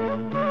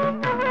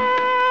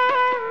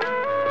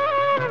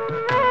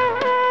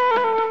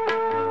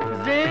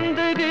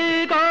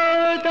 जिंदगी को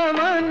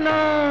तमन्ना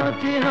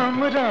थी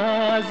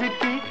हमराज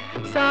की,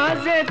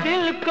 साजे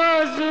दिल को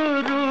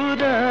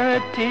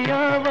जरूरत थी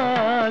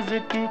आवाज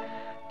की।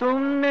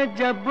 तुमने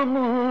जब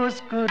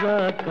मुस्कुरा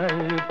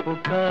कर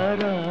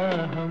पुकारा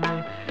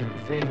हमें,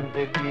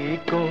 जिंदगी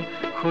को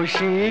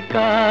खुशी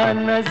का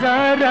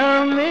नजारा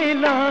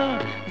मिला।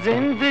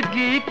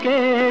 जिंदगी के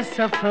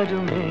सफर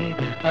में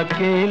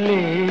अकेले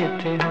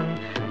थे हम,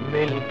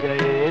 मिल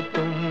गए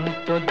तुम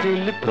तो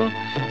दिल को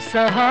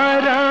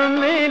सहारा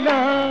मिला।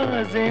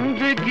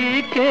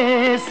 जिंदगी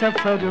के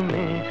सफर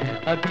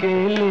में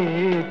अकेले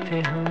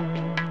थे हम।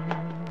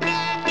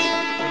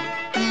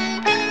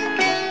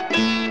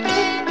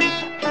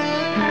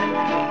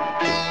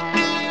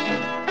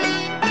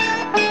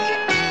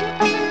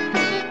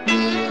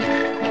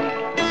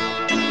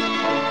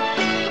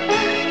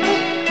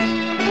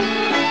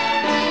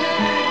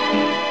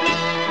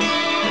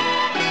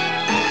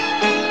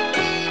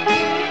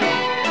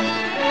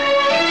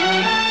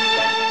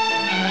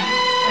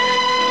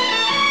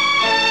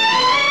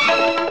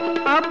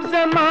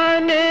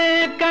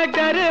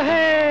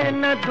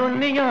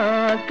 दुनिया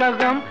का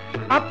गम,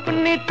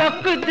 अपनी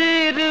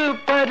तकदीर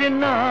पर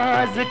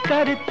नाज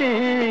करते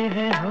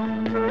हैं हम।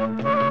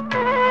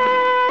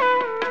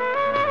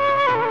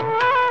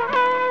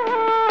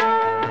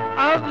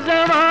 अब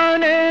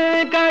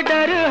जमाने का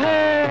डर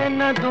है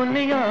न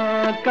दुनिया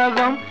का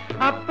गम,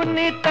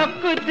 अपनी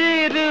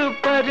तकदीर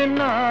पर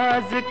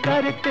नाज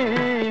करते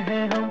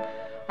हैं हम।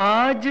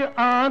 आज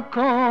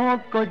आँखों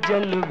को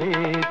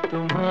जलवे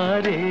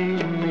तुम्हारे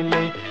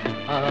मिले,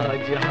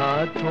 आज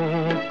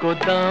हाथों को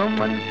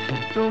दामन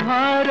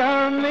तुम्हारा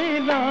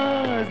मिला।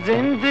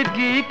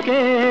 जिंदगी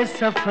के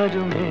सफर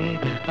में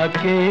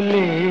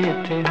अकेले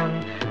थे हम,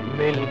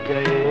 मिल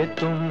गए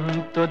तुम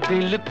तो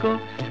दिल को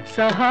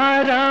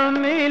सहारा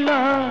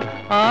मिला।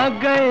 आ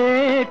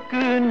गए एक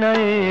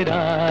नए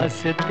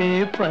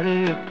रास्ते पर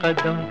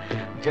कदम,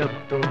 जब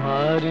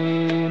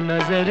तुम्हारी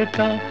नजर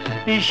का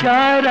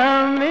इशारा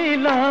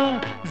मिला।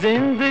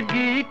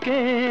 जिंदगी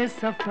के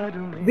सफर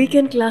में।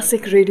 वीकेंड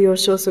क्लासिक रेडियो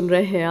शो सुन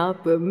रहे हैं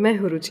आप, मैं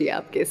हूं रुचि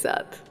आपके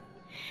साथ।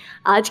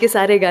 आज के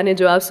सारे गाने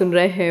जो आप सुन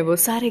रहे हैं वो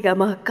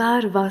सारेगामा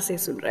कारवां से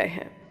सुन रहे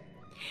हैं।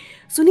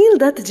 सुनील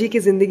दत्त जी की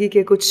जिंदगी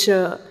के कुछ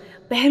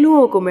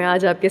पहलुओं को मैं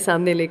आज आपके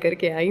सामने लेकर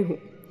के आई हूँ।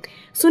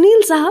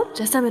 सुनील साहब,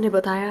 जैसा मैंने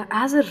बताया,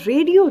 एज अ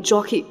रेडियो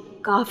जॉकी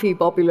काफ़ी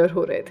पॉपुलर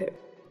हो रहे थे।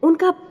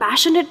 उनका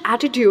पैशनेट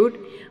एटीट्यूड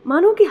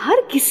मानो कि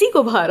हर किसी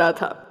को भा रहा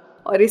था।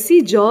 और इसी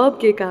जॉब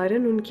के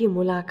कारण उनकी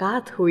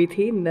मुलाकात हुई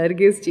थी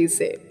नरगिस जी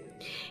से।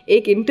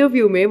 एक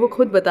इंटरव्यू में वो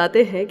खुद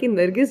बताते हैं कि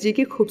नरगिस जी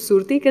की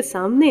खूबसूरती के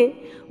सामने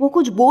वो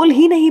कुछ बोल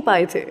ही नहीं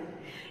पाए थे।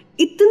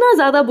 इतना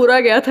ज़्यादा बुरा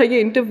गया था ये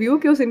इंटरव्यू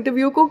कि उस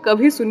इंटरव्यू को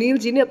कभी सुनील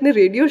जी ने अपने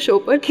रेडियो शो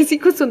पर किसी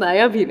को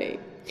सुनाया भी नहीं।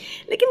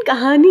 लेकिन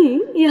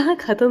कहानी यहाँ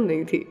ख़त्म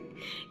नहीं थी।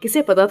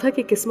 किसे पता था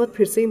कि किस्मत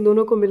फिर से इन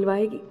दोनों को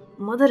मिलवाएगी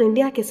मदर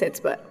इंडिया के सेट्स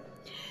पर।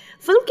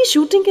 फिल्म की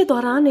शूटिंग के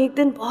दौरान एक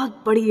दिन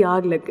बहुत बड़ी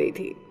आग लग गई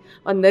थी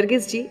और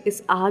नरगिस जी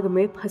इस आग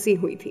में फंसी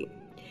हुई थी।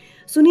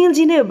 सुनील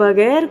जी ने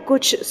बगैर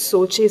कुछ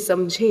सोचे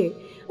समझे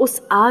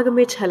उस आग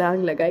में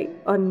छलांग लगाई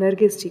और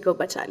नरगिस जी को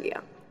बचा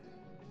लिया।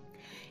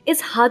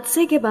 इस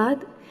हादसे के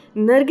बाद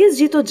नरगिस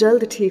जी तो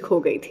जल्द ठीक हो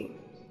गई थी,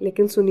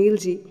 लेकिन सुनील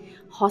जी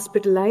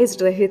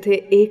हॉस्पिटलाइज्ड रहे थे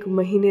 1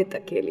 महीने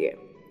तक के लिए।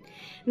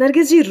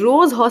 नरगिस जी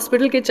रोज़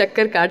हॉस्पिटल के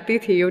चक्कर काटती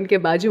थी, उनके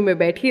बाजू में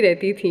बैठी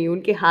रहती थी,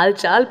 उनके हाल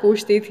चाल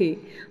पूछती थी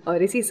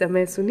और इसी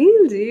समय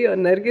सुनील जी और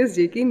नरगिस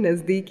जी की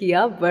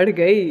नज़दीकियाँ बढ़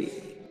गई।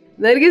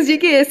 नरगिस जी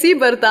के ऐसी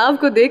बर्ताव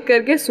को देख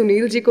करके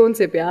सुनील जी को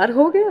उनसे प्यार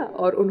हो गया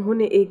और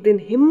उन्होंने एक दिन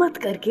हिम्मत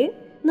करके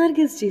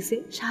नरगिस जी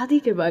से शादी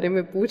के बारे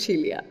में पूछ ही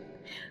लिया।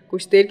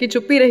 कुछ देर की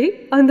चुप्पी रही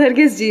और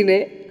नरगिस जी ने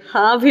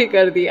हाँ भी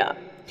कर दिया।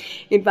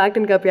 इनफैक्ट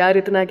इनका प्यार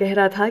इतना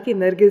गहरा था कि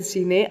नरगिस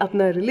जी ने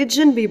अपना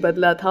रिलीजन भी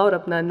बदला था और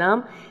अपना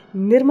नाम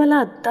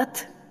निर्मला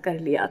दत्त कर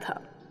लिया था।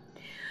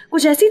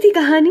 कुछ ऐसी थी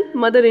कहानी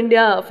मदर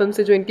इंडिया फिल्म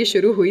से जो इनकी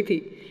शुरू हुई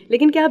थी।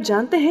 लेकिन क्या आप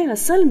जानते हैं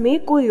असल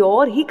में कोई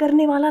और ही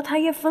करने वाला था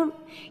ये फिल्म।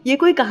 ये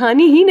कोई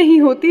कहानी ही नहीं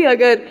होती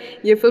अगर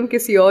ये फिल्म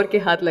किसी और के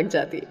हाथ लग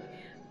जाती।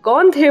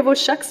 कौन थे वो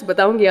शख्स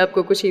बताऊंगी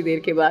आपको कुछ ही देर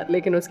के बाद,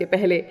 लेकिन उसके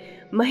पहले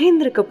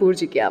महेंद्र कपूर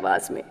जी की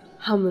आवाज़ में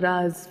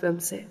हमराज फिल्म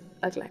से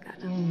अगला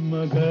गाना।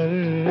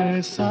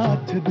 मगर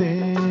साथ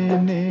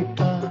देने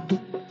का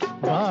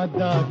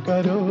वादा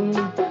करो,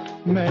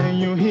 मैं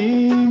यूं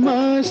ही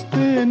मस्त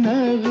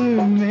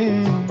नगमे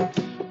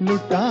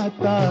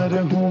लुटाता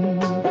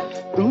रहूं।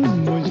 तुम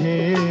मुझे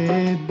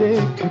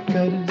देख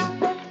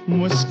कर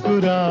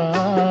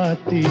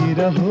मुस्कुराती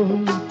रहो,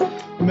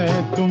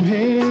 मैं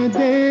तुम्हें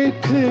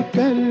देख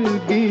कर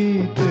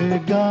गीत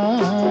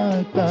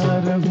गाता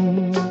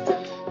रहूं।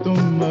 तुम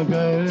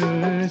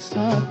मगर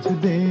साथ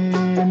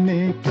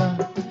देने का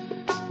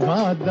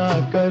वादा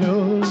करो,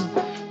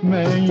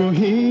 मैं यूं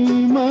ही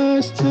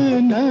मस्त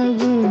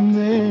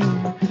नगमे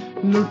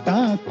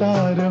लुटाता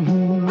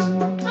रहूं।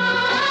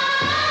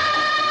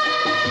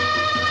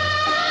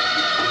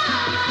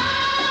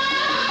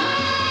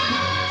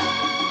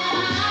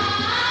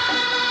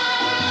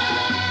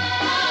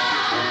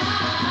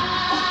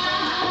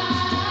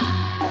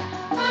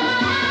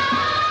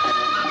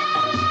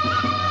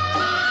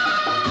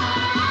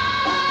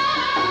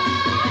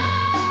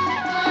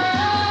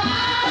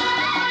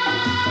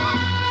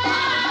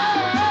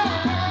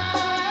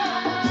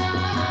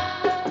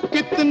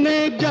 कितने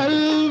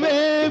जलवे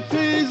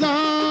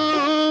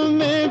फिजाओं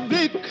में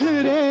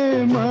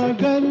बिखरे,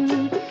 मगर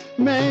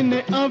मैंने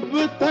अब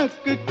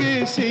तक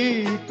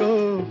किसी को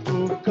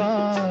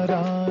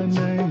पुकारा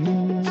नहीं।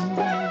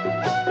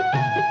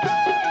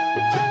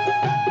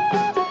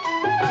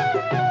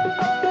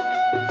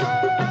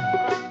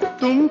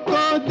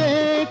 तुमको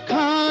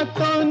देखा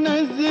तो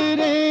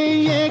नजरें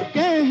ये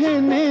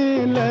कहने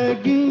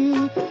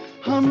लगी,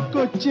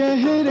 हमको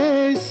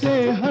चेहरे से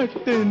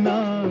हटना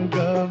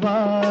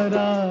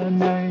गवारा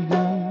नहीं।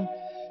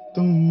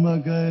 तुम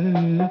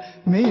मगर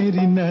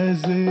मेरी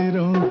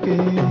नजरों के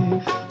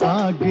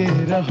आगे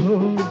रहो,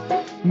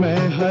 मैं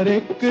हर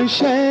एक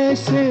शय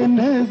से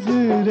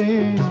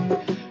नजरें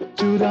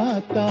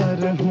चुराता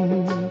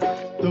रहूं।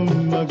 तुम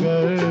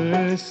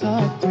मगर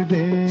साथ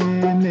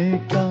देने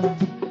का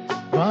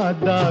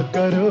वादा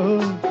करो,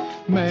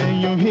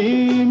 मैं यूं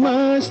ही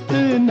मस्त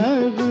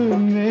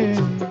नगमे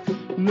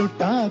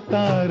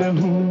लुटाता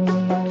रहूं।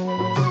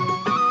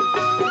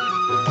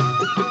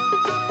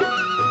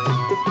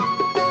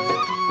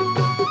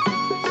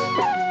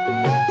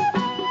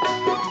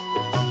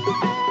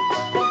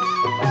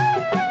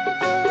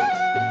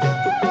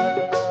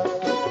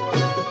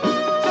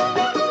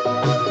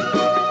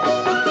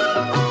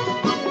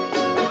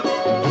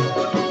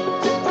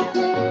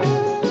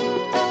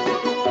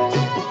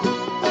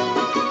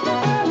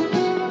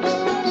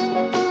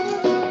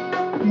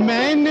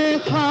 मैंने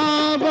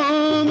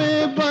ख्वाबों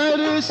में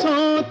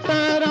बरसों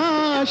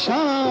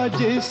तराशा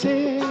जिसे,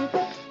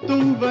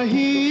 तुम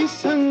वही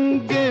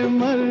संगे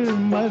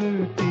मरमर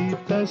की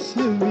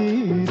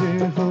तस्वीर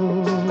हो।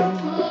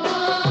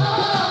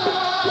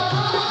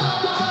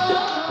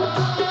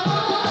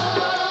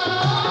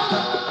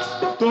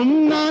 तुम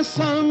ना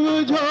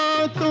समझो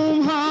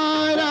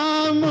तुम्हारा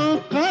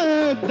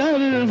मुकद्दर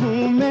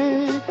हूँ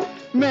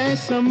मैं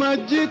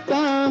समझता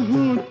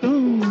हूँ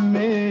तुम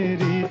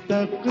मेरी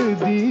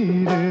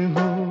तकदीर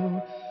हो।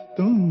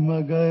 तुम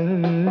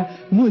मगर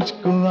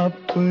मुझको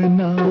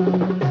अपना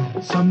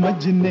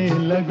समझने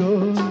लगो,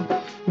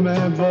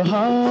 मैं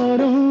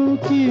बहारों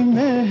की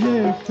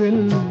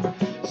महफिल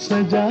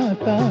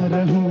सजाता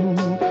रहूं।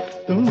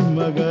 तुम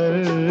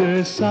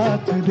अगर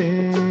साथ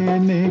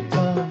देने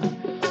का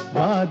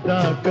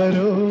वादा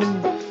करो,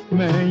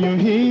 मैं यूं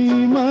ही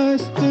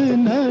मस्त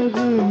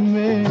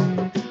नगमे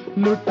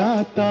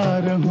लुटाता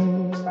रहूं।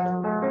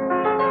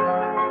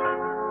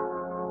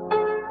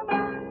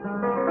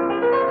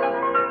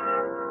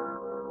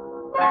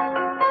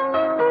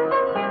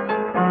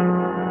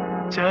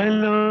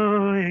 चलो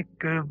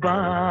एक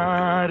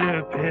बार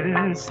फिर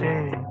से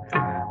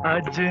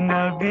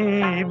अजनबी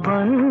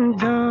बन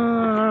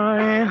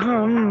जाए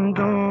हम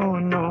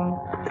दोनों।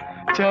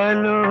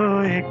 चलो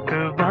एक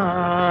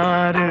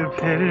बार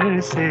फिर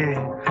से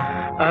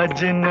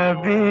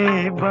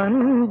अजनबी बन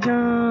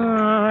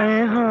जाए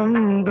हम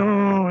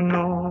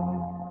दोनों।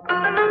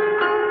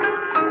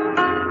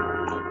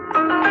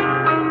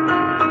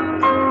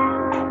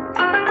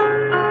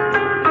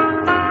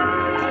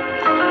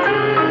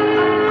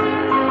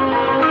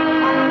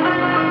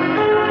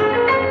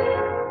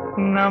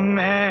 न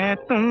मैं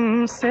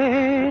तुमसे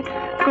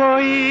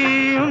कोई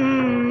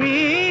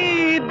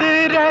उम्मीद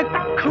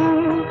रखूं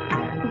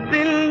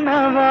दिल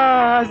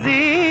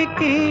नवाजी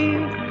की,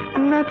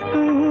 न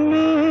तुम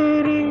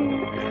मेरी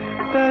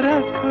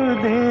तरफ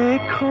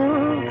देखो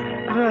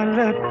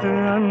गलत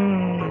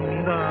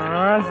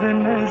अंदाज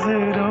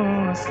नजरों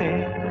से।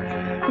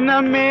 न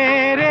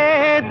मेरे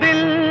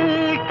दिल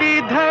की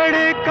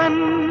धड़कन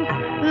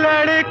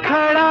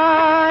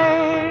लड़खड़ाए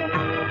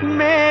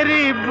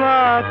मेरी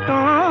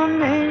बातों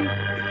में,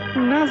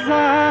 न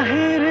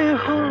जाहिर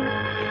हो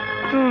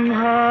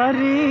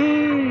तुम्हारी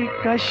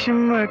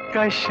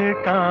कश्मकश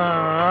का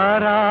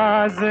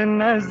राज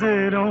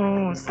नजरों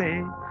से।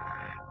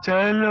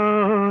 चलो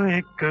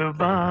एक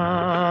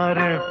बार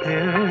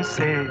फिर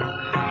से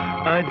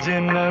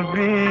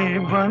अजनबी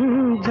बन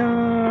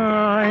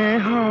जाए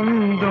हम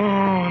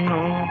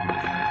दोनों।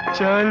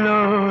 चलो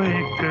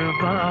एक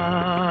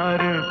बार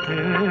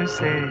फिर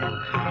से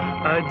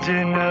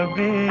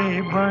अजनबी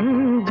बन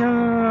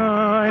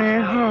जाए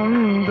हम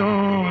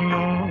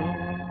दोनों।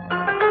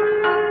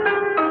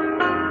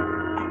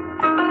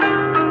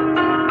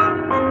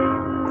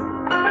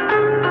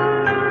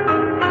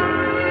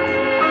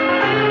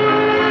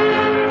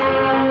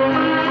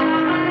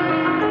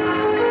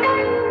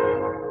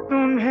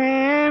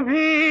 तुम्हें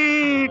भी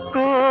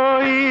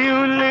कोई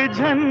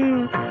उलझन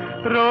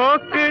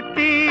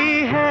रोकती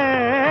है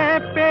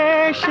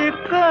पेश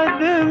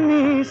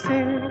कदमी से,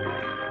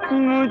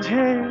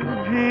 मुझे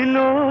भी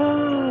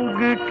लोग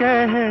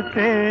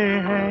कहते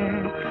हैं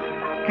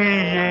कि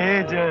ये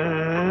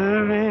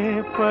जलवे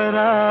पर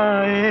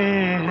आए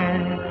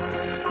हैं।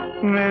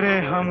 मेरे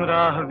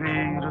हमराह भी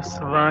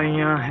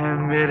रुसवाइयां हैं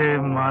मेरे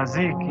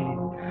माजी की,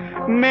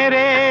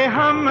 मेरे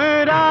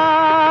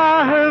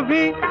हमराह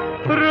भी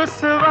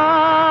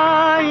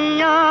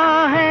रुसवाइयां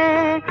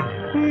हैं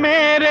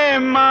मेरे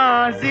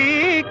माजी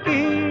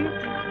की।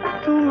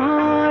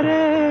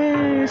 तुम्हारे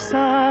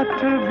साथ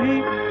भी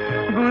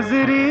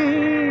गुजरी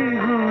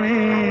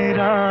हुई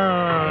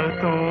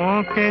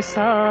रातों के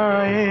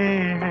साए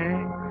हैं।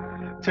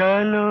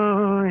 चलो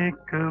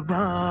एक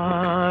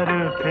बार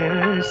फिर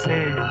से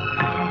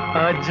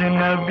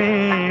अजनबी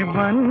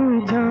बन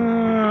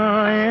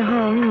जाए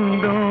हम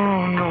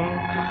दोनों।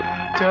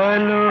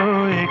 चलो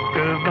एक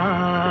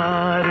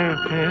बार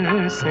फिर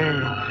से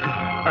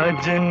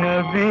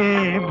अजनबी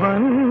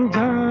बन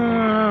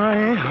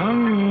जाए हम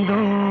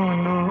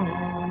दोनों।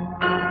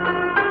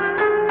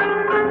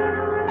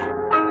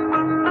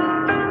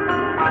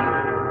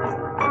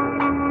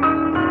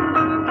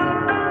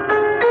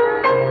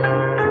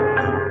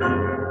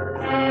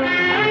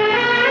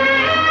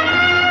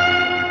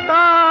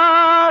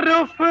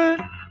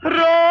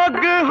 रोग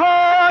हो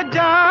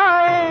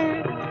जाए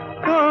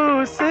तो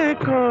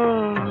उसको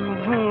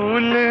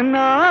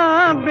भूलना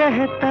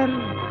बेहतर,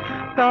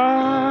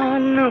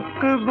 ताल्लुक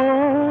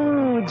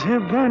बोझ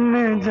बन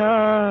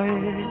जाए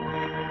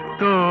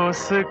तो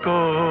उसको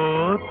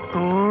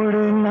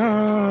तोड़ना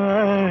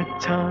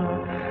अच्छा।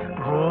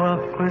 वो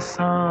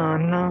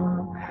अफसाना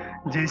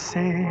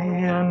जिसे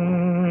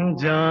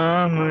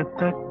अंजाम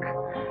तक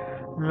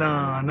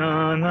लाना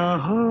न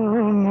हो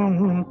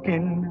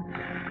मुमकिन,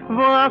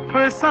 वो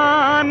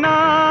अफसाना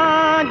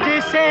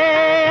जिसे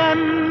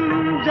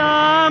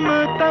अंजाम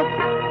तक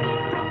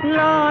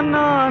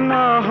लाना न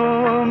हो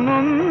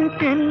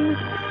मुमकिन,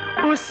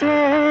 उसे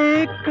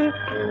एक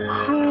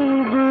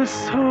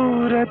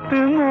खूबसूरत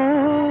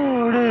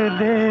मोड़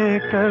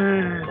देकर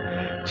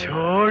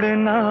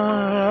छोड़ना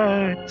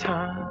अच्छा।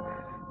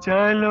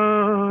 चलो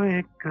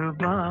एक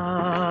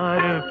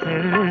बार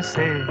फिर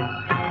से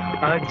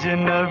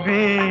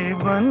अजनबी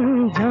बन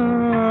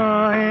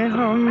जाए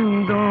हम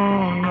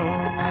दोनों।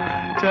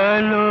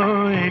 चलो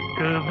एक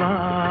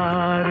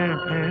बार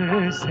फिर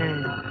से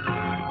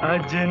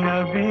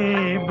अजनबी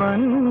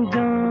बन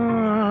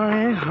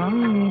जाए हम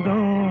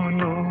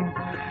दोनों।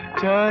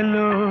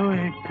 चलो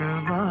एक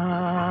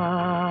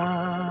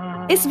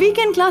बार। इस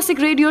वीकेंड क्लासिक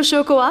रेडियो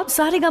शो को आप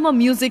सारेगामा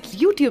म्यूजिक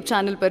यूट्यूब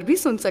चैनल पर भी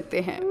सुन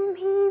सकते हैं।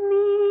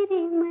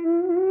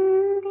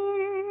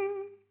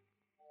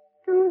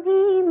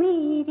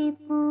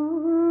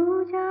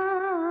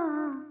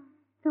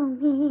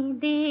 तुम्ही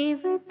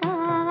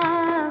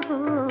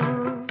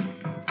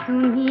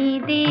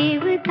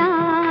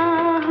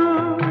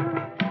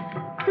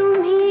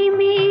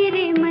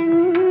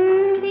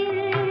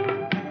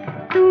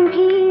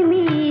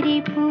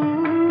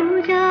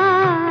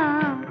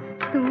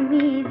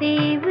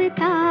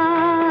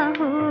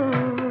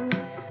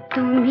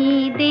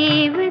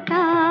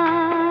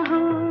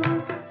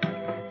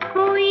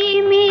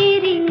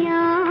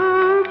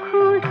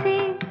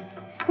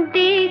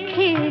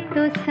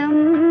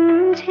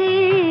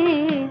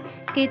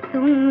कि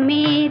तुम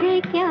मेरे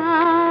क्या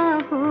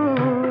हो,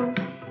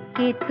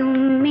 कि तुम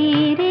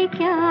मेरे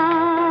क्या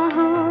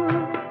हो।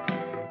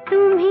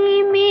 तुम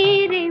ही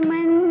मेरे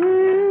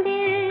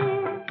मंदिर,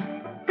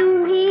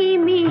 तुम ही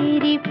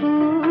मेरी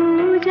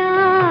पूजा,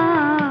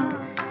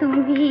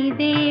 तुम ही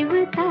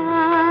देवता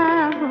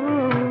हो,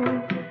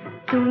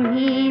 तुम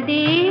ही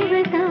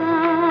देवता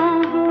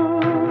हो।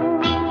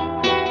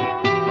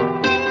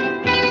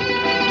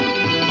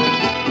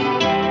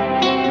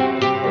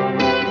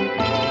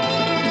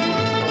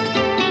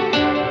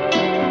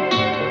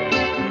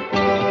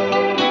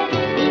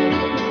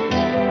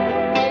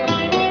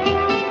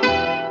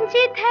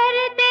 जिधर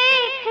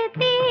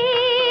देखती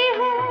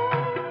हूँ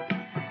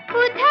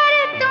उधर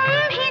तुम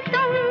ही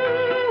तुम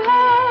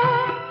हो,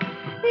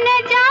 न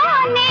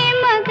जाने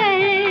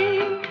मगर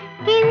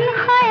किन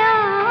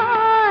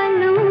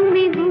ख्यालों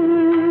में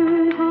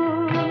गुम हो।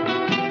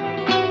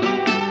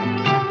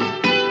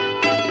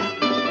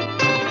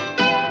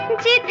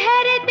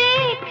 जिधर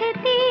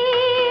देखती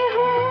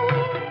हूँ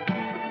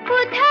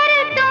उधर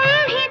तुम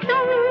ही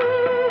तुम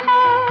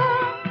हो,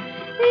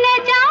 न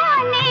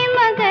जाने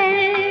मगर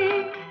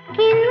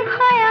किन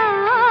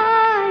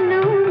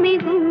ख्यालों में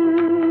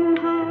गुम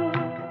हो।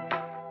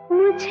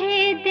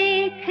 मुझे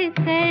देख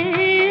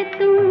कर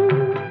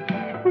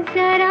तुम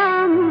जरा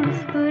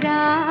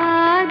मुस्कुरा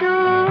दो,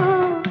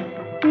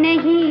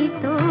 नहीं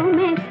तो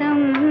मैं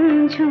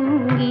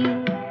समझूंगी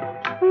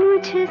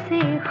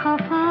मुझसे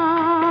खफा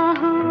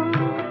हो।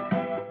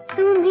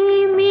 तुम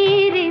ही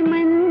मेरे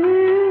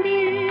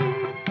मंदिर,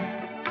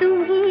 तुम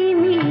ही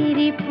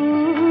मेरी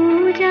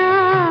पूजा,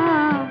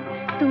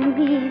 तुम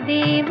ही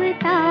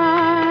देवता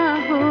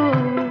हो,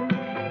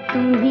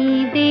 तुम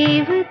ही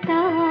देवता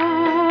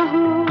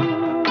हो।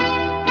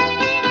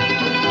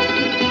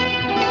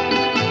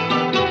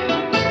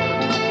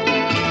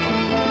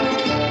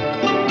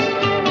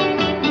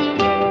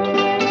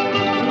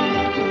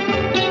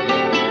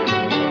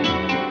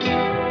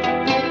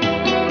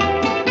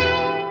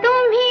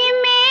 तुम ही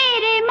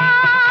मेरे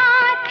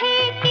माथे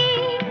की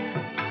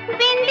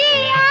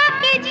बिंदिया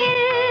के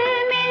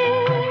झिलमिल,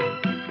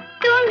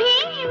 तुम ही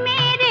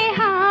मेरे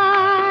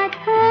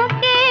हाथों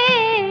के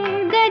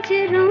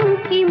गजरों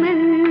की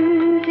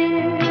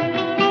मंजिल।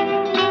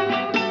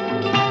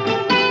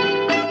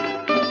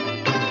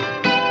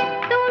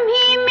 तुम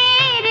ही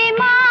मेरे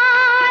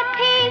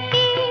माथे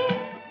की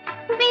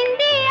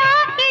बिंदिया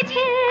के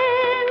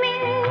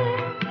झिलमिल,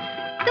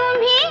 तुम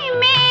ही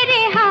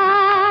मेरे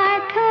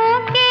हाथों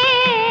के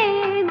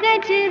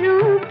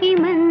गजरों की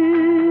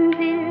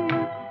मंजिल।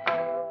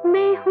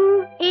 मैं हूँ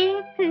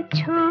एक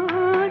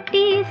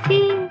छोटी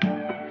सी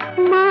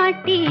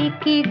माटी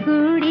की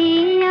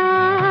गुड़िया,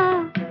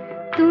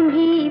 तुम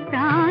ही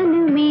प्राण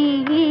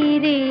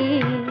मेरे,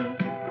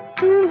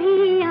 तुम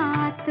ही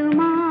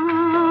आत्मा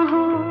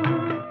हो।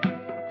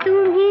 तुम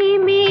ही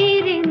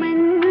मेरे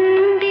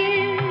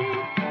मंदिर,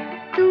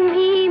 तुम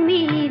ही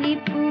मेरी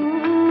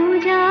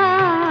पूजा,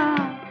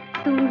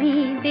 तुम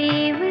ही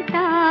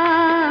देवता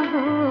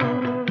हो,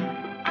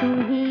 तुम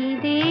ही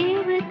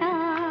देवता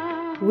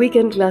हो।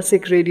 वीकेंड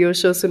क्लासिक रेडियो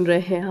शो सुन रहे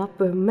हैं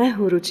आप। मैं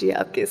हूँ रुचि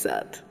आपके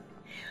साथ।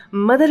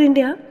 मदर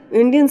इंडिया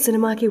इंडियन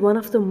सिनेमा की one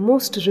of the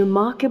most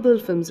remarkable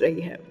films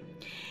रही है,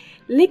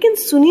 लेकिन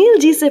सुनील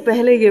जी से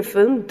पहले ये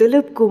फिल्म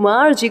दिलीप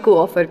कुमार जी को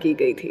ऑफर की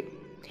गई थी,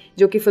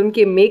 जो कि फिल्म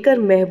के मेकर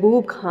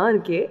महबूब खान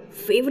के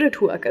फेवरेट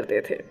हुआ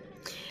करते थे।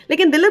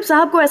 लेकिन दिलीप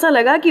साहब को ऐसा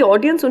लगा कि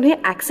ऑडियंस उन्हें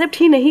एक्सेप्ट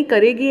ही नहीं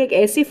करेगी एक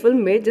ऐसी फिल्म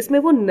में जिसमें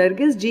वो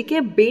नरगिस जी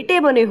के बेटे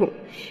बने हों,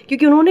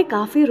 क्योंकि उन्होंने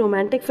काफ़ी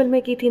रोमांटिक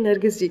फिल्में की थी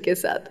नरगिस जी के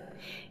साथ।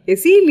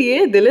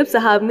 इसीलिए दिलीप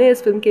साहब ने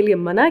इस फिल्म के लिए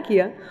मना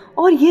किया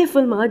और ये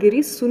फिल्म आ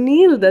गिरी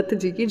सुनील दत्त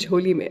जी की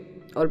झोली में,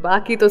 और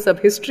बाकी तो सब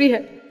हिस्ट्री है।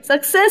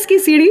 सक्सेस की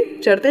सीढ़ी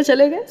चढ़ते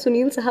चले गए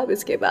सुनील साहब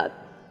इसके बाद।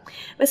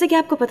 वैसे क्या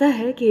आपको पता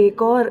है कि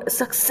एक और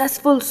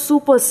successful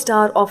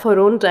superstar of her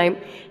own time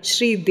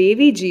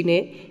Sridevi ji ने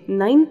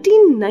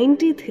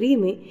 1993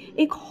 में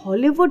एक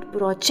हॉलीवुड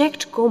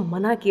प्रोजेक्ट को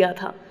मना किया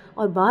था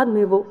और बाद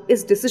में वो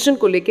इस डिसीजन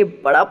को लेके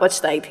बड़ा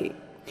पछताई थी।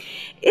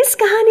 इस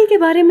कहानी के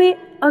बारे में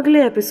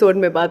अगले एपिसोड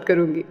में बात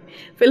करूंगी।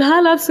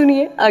 फिलहाल आप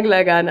सुनिए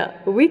अगला गाना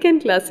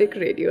वीकेंड क्लासिक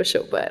रेडियो शो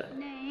पर।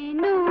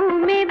 नैनों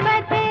में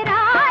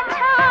बदरा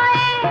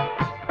छाए,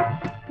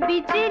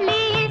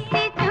 बिजली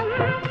से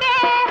चमके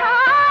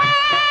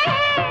हाय,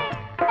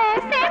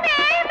 ऐसे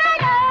में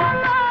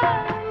बलम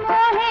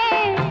मोहे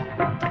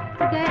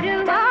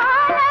गरबा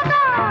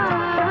लगा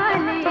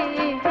ले।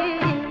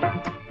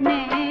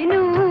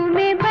 नैनों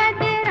में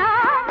बदरा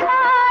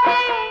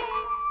छाए।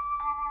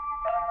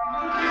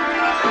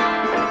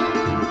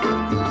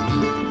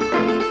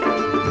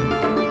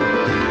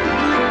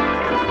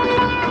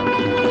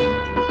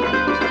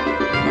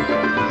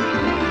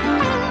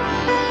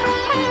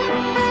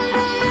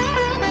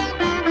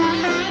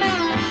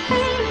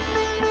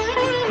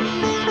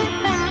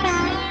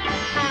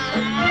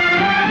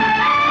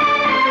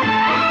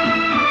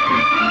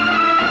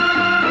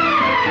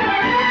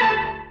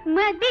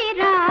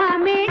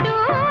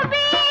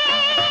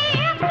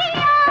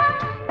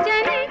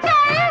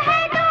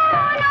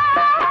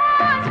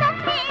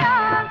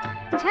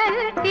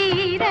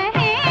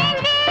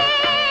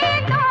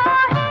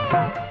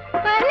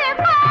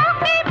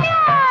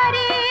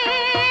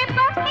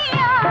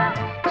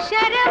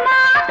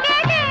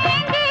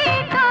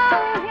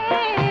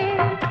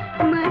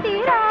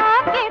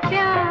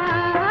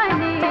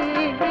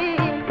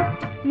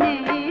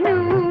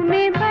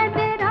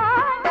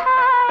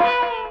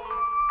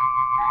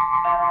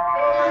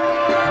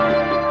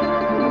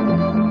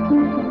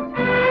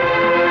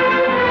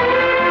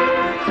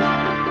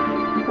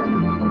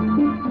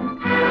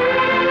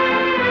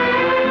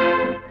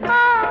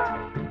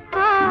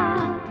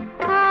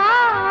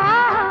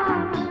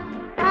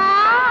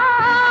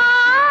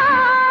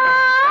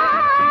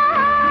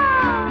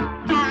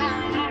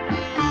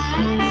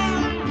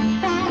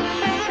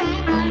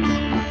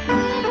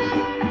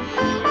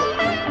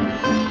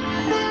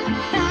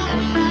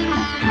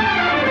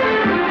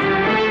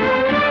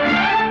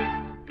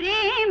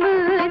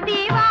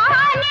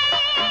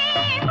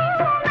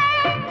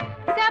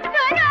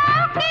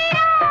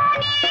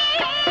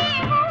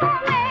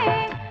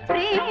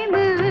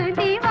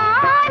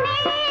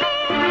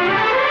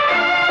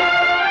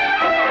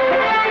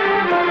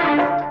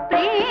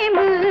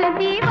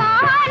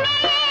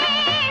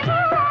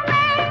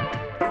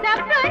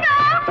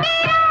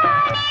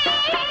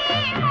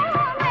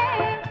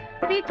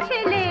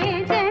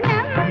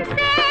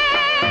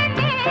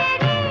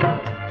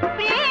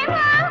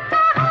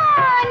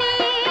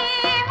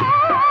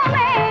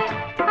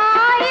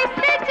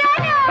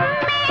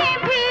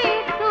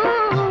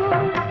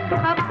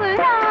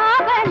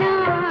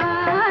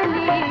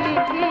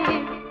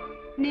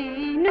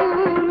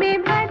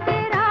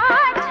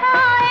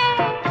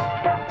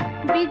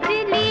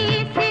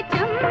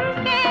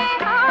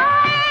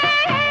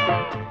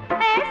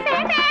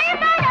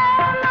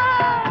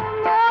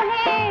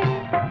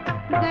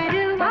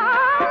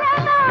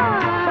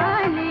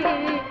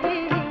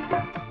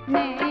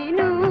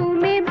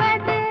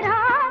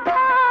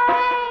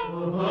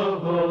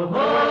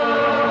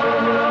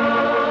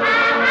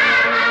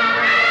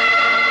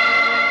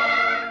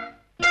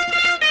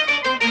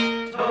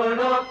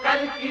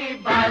 कल की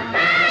बात,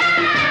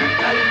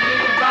 कल की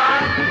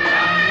बात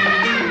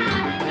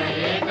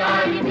नए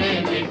दौर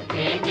में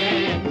लिखेंगे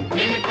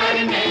मिलकर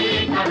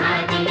नई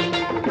कहानी।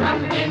 हम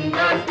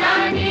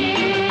हिंदुस्तानी,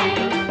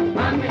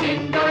 हम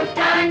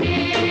हिंदुस्तानी।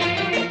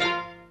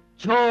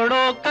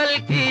 छोड़ो कल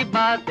की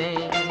बातें,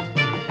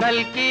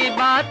 कल की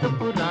बात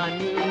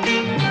पुरानी,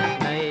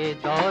 नए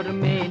दौर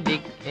में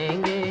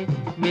लिखेंगे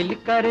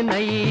मिलकर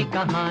नई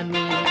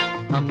कहानी।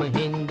 हम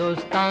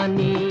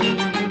हिंदुस्तानी,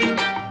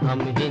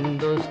 हम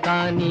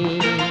हिंदुस्तानी,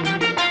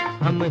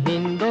 हम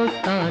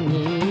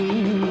हिंदुस्तानी,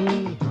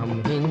 हम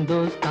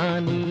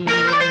हिंदुस्तानी।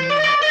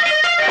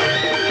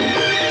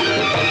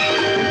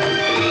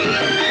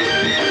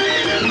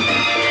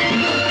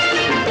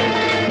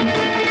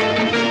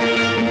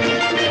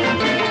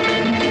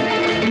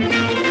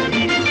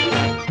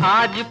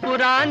 आज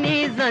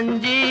पुरानी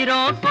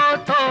जंजीरों को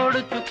तोड़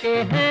चुके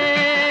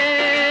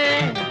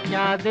हैं,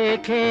 क्या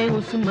देखें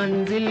उस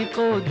मंजिल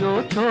को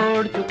जो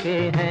छोड़ चुके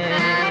हैं।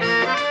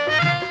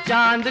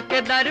 चांद के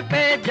दर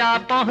पे जा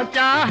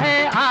पहुंचा है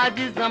आज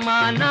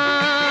जमाना,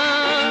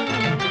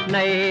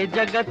 नए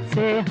जगत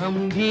से हम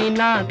भी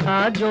नाता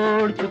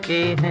जोड़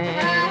चुके हैं।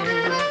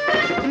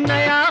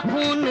 नया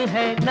खून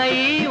है,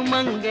 नई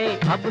उमंगे,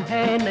 अब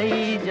है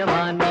नई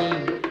जवानी।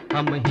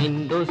 हम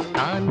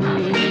हिंदुस्तानी,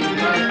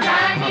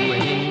 हम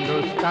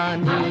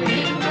हिंदुस्तानी,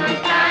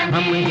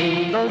 हम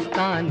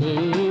हिंदुस्तानी,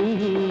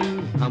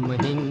 हम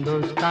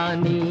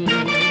हिंदुस्तानी।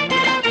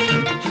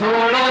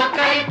 छोड़ो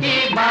कल की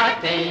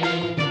बातें,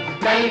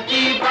 कल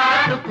की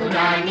बात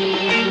पुरानी,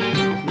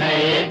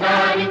 नए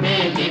दौर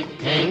में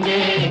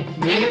लिखेंगे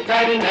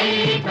मिलकर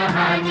नई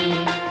कहानी।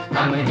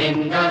 हम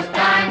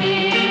हिंदुस्तानी,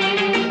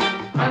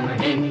 हम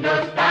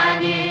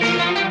हिंदुस्तानी।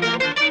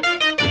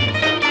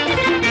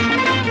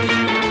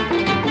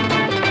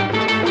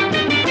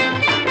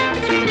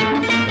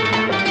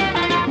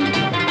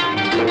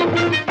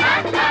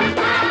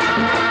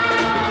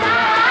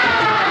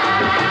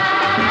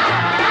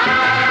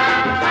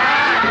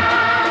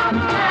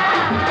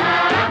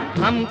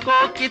 हमको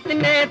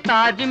कितने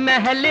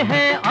ताजमहल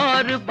हैं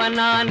और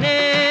बनाने,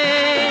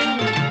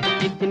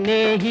 कितने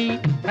ही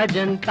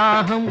अजंता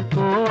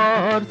हमको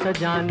और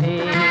सजाने।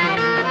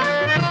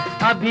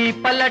 अभी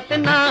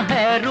पलटना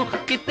है रुख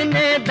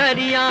कितने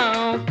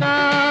दरियाओं का,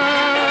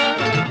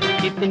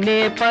 कितने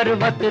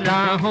पर्वत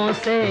राहों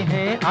से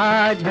हैं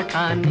आज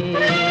हटाने।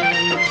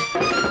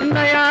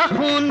 नया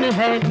खून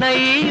है,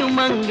 नई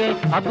उमंगे,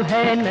 अब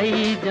है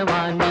नई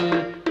जवानी।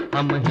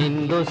 हम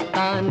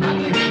हिंदुस्तानी, हम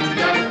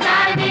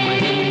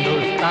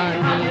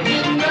हिंदुस्तानी,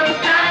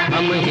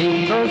 हम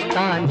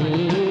हिंदुस्तानी,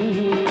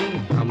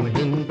 हम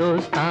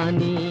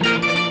हिंदुस्तानी।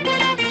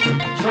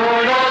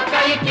 छोड़ो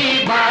कल की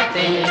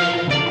बातें,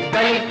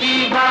 कल की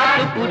बात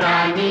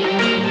पुरानी,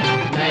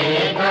 नए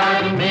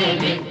दौर में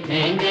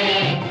लिखेंगे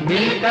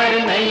मिलकर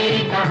नई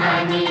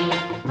कहानी।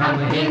 हम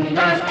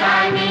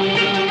हिंदुस्तानी,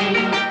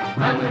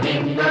 हम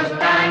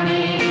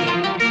हिंदुस्तानी।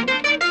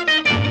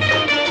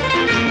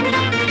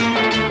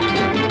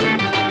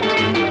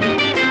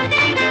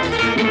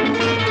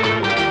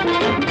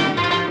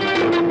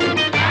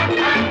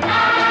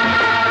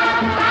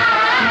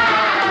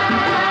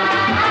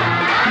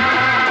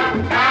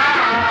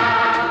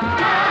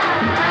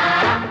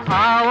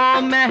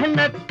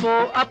 मेहनत को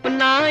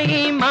अपना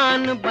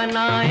ईमान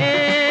बनाए,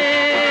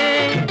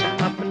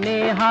 अपने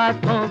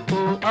हाथों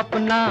को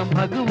अपना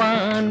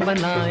भगवान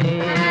बनाए।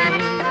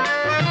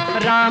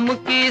 राम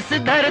की इस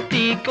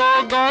धरती को,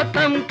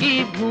 गौतम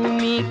की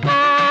भूमि को,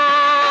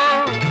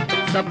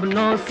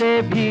 सपनों से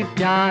भी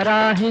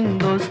प्यारा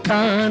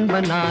हिंदुस्तान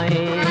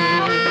बनाए।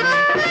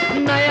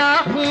 नया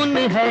खून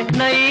है,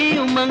 नई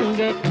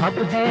उमंगे,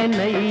 अब है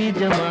नई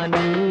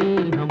जवानी।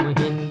 हम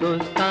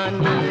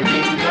हिंदुस्तानी,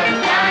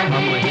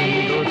 हम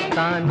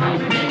हिंदुस्तानी,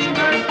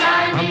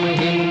 हम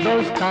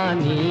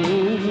हिंदुस्तानी,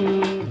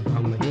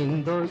 हम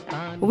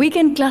हिंदुस्तानी।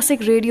 वीकेंड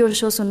क्लासिक रेडियो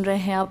शो सुन रहे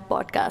हैं आप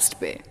पॉडकास्ट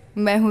पे।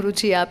 मैं हूँ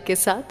रुचि आपके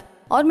साथ,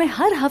 और मैं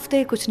हर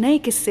हफ्ते कुछ नए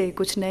किस्से,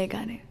 कुछ नए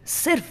गाने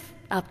सिर्फ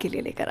आपके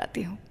लिए लेकर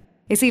आती हूँ।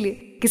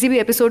 इसीलिए किसी भी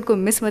एपिसोड को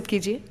मिस मत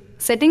कीजिए।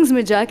 सेटिंग्स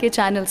में जाके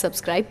चैनल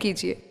सब्सक्राइब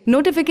कीजिए,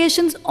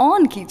 नोटिफिकेशंस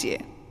ऑन कीजिए,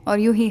 और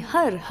यूं ही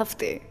हर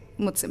हफ्ते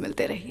मुझसे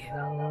मिलते रहिए।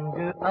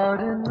 रंग और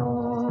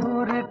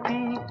नूर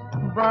की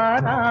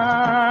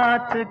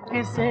बारात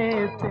किसे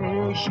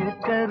पेश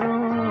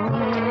करूं,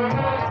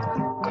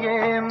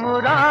 ये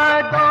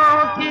मुरादों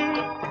की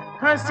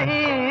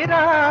हंसी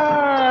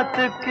रात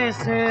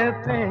किसे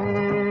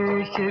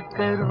पेश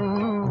करूं,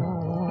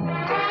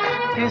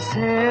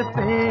 किसे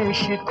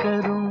पेश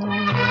करूं।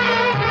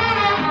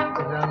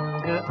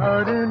 रंग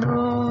और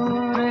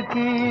नूर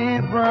की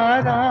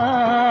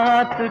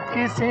बारात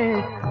किसे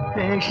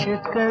पेश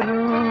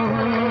करूं,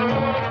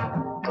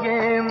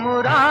 ये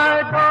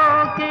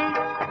मुरादों की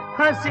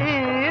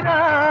हंसी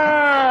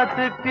रात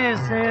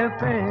किसे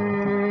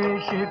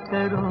पेश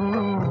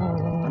करूं,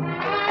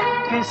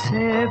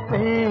 किसे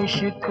पेश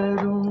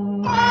करूं।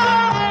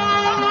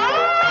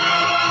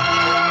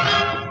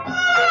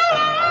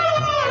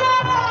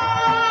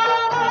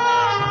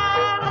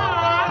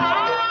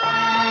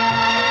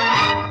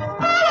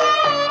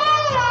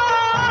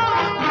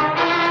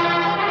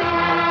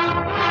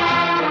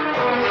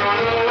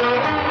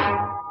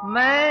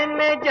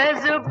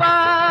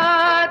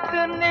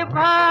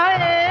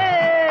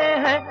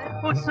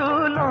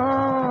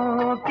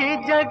 उसूलों की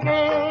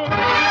जगह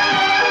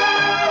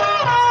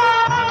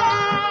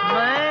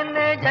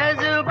मैंने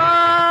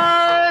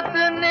जज्बात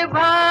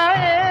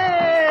निभाए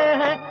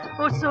हैं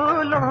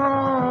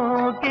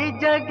उसूलों की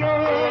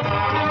जगह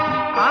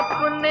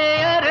अपने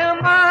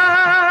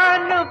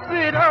अरमान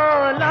पिरो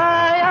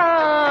लाया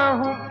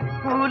हूँ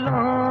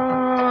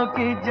फूलों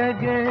की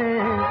जगह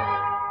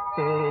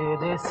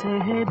तेरे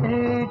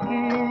सेहरे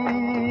की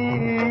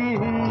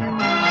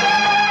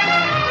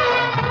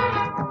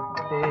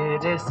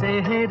तेरे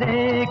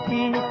सेहरे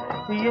की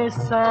ये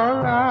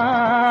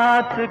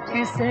सौगात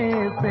किसे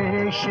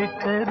पेश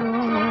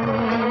करूं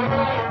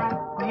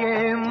ये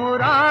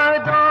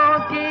मुरादों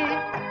की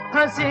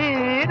हंसी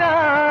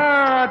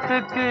रात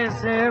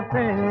किसे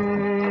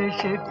पेश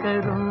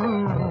करूं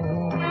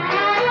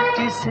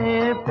किसे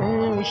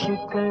पेश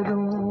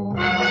करूं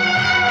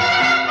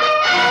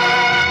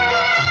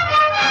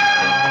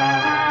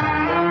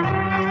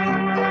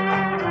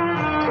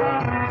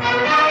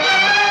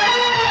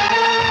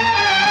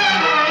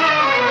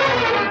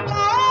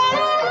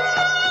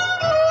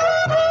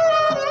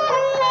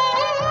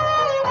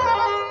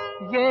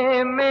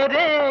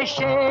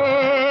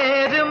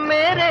शेर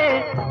मेरे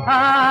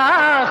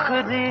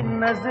आखिरी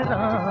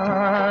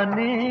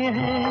नजराने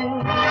हैं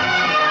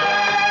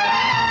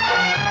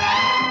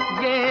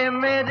ये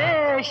मेरे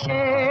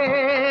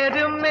शेर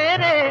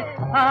मेरे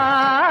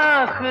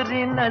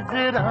आखिरी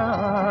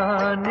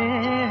नजराने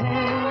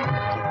हैं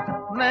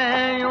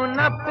मैं उन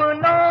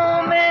अपनों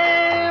में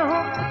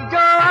हूँ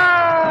जो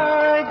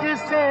आज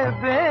से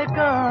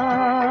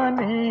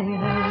बेगाने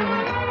हैं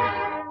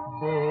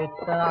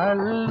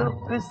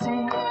बेताल्लुक सी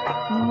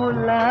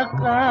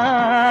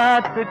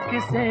मुलाकात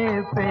किसे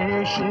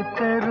पेश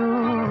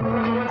करूं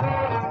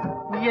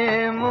ये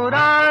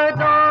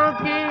मुरादों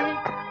की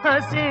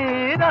हंसी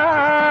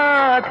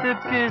रात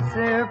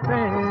किसे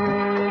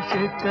पेश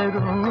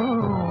करूं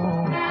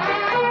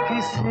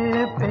किसे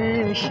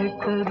पेश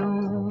करूं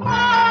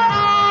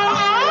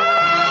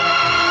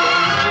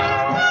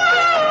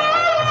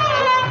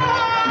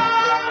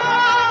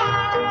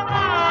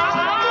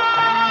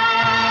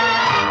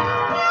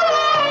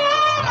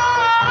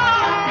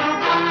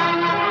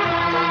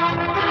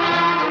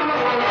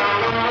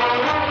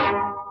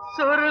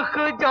सुर्ख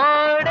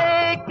जोड़े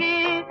की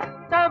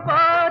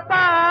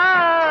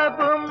तबताब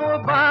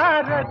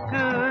मुबारक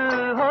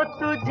हो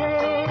तुझे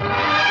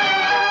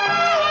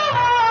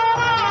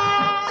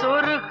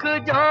सुर्ख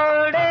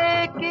जोड़े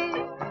की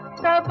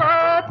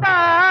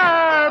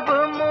तबताब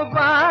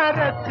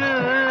मुबारक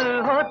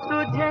हो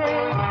तुझे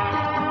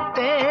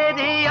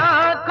तेरी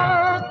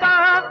आंखों का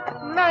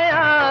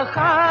नया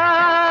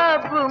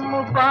ख्वाब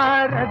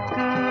मुबारक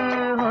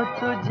हो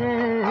तुझे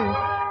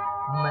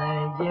मैं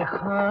ये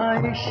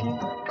ख्वाहिश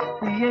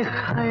ये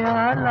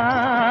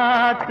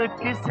ख्यालात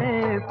किसे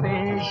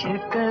पेश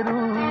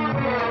करूं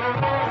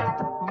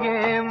ये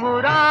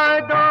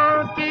मुरादों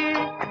की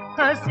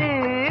हंसी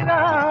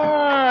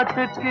रात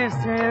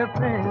किसे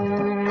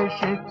पेश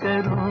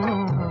करूं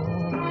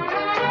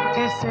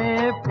किसे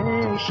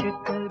पेश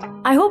करूं।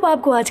 आई होप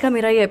आपको आज का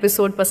मेरा ये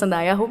एपिसोड पसंद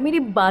आया हो, मेरी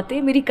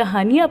बातें मेरी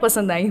कहानियाँ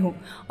पसंद आई हो,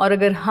 और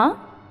अगर हाँ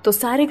तो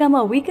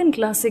Saregama weekend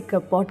classic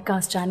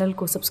podcast channel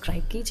को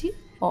सब्सक्राइब कीजिए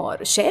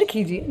और शेयर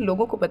कीजिए,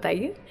 लोगों को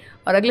बताइए।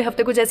 और अगले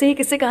हफ्ते कुछ ऐसे ही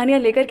किस्से कहानियाँ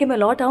लेकर के मैं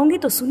लौट आऊँगी,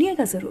 तो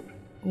सुनिएगा ज़रूर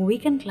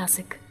वीकेंड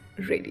क्लासिक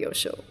रेडियो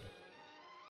शो।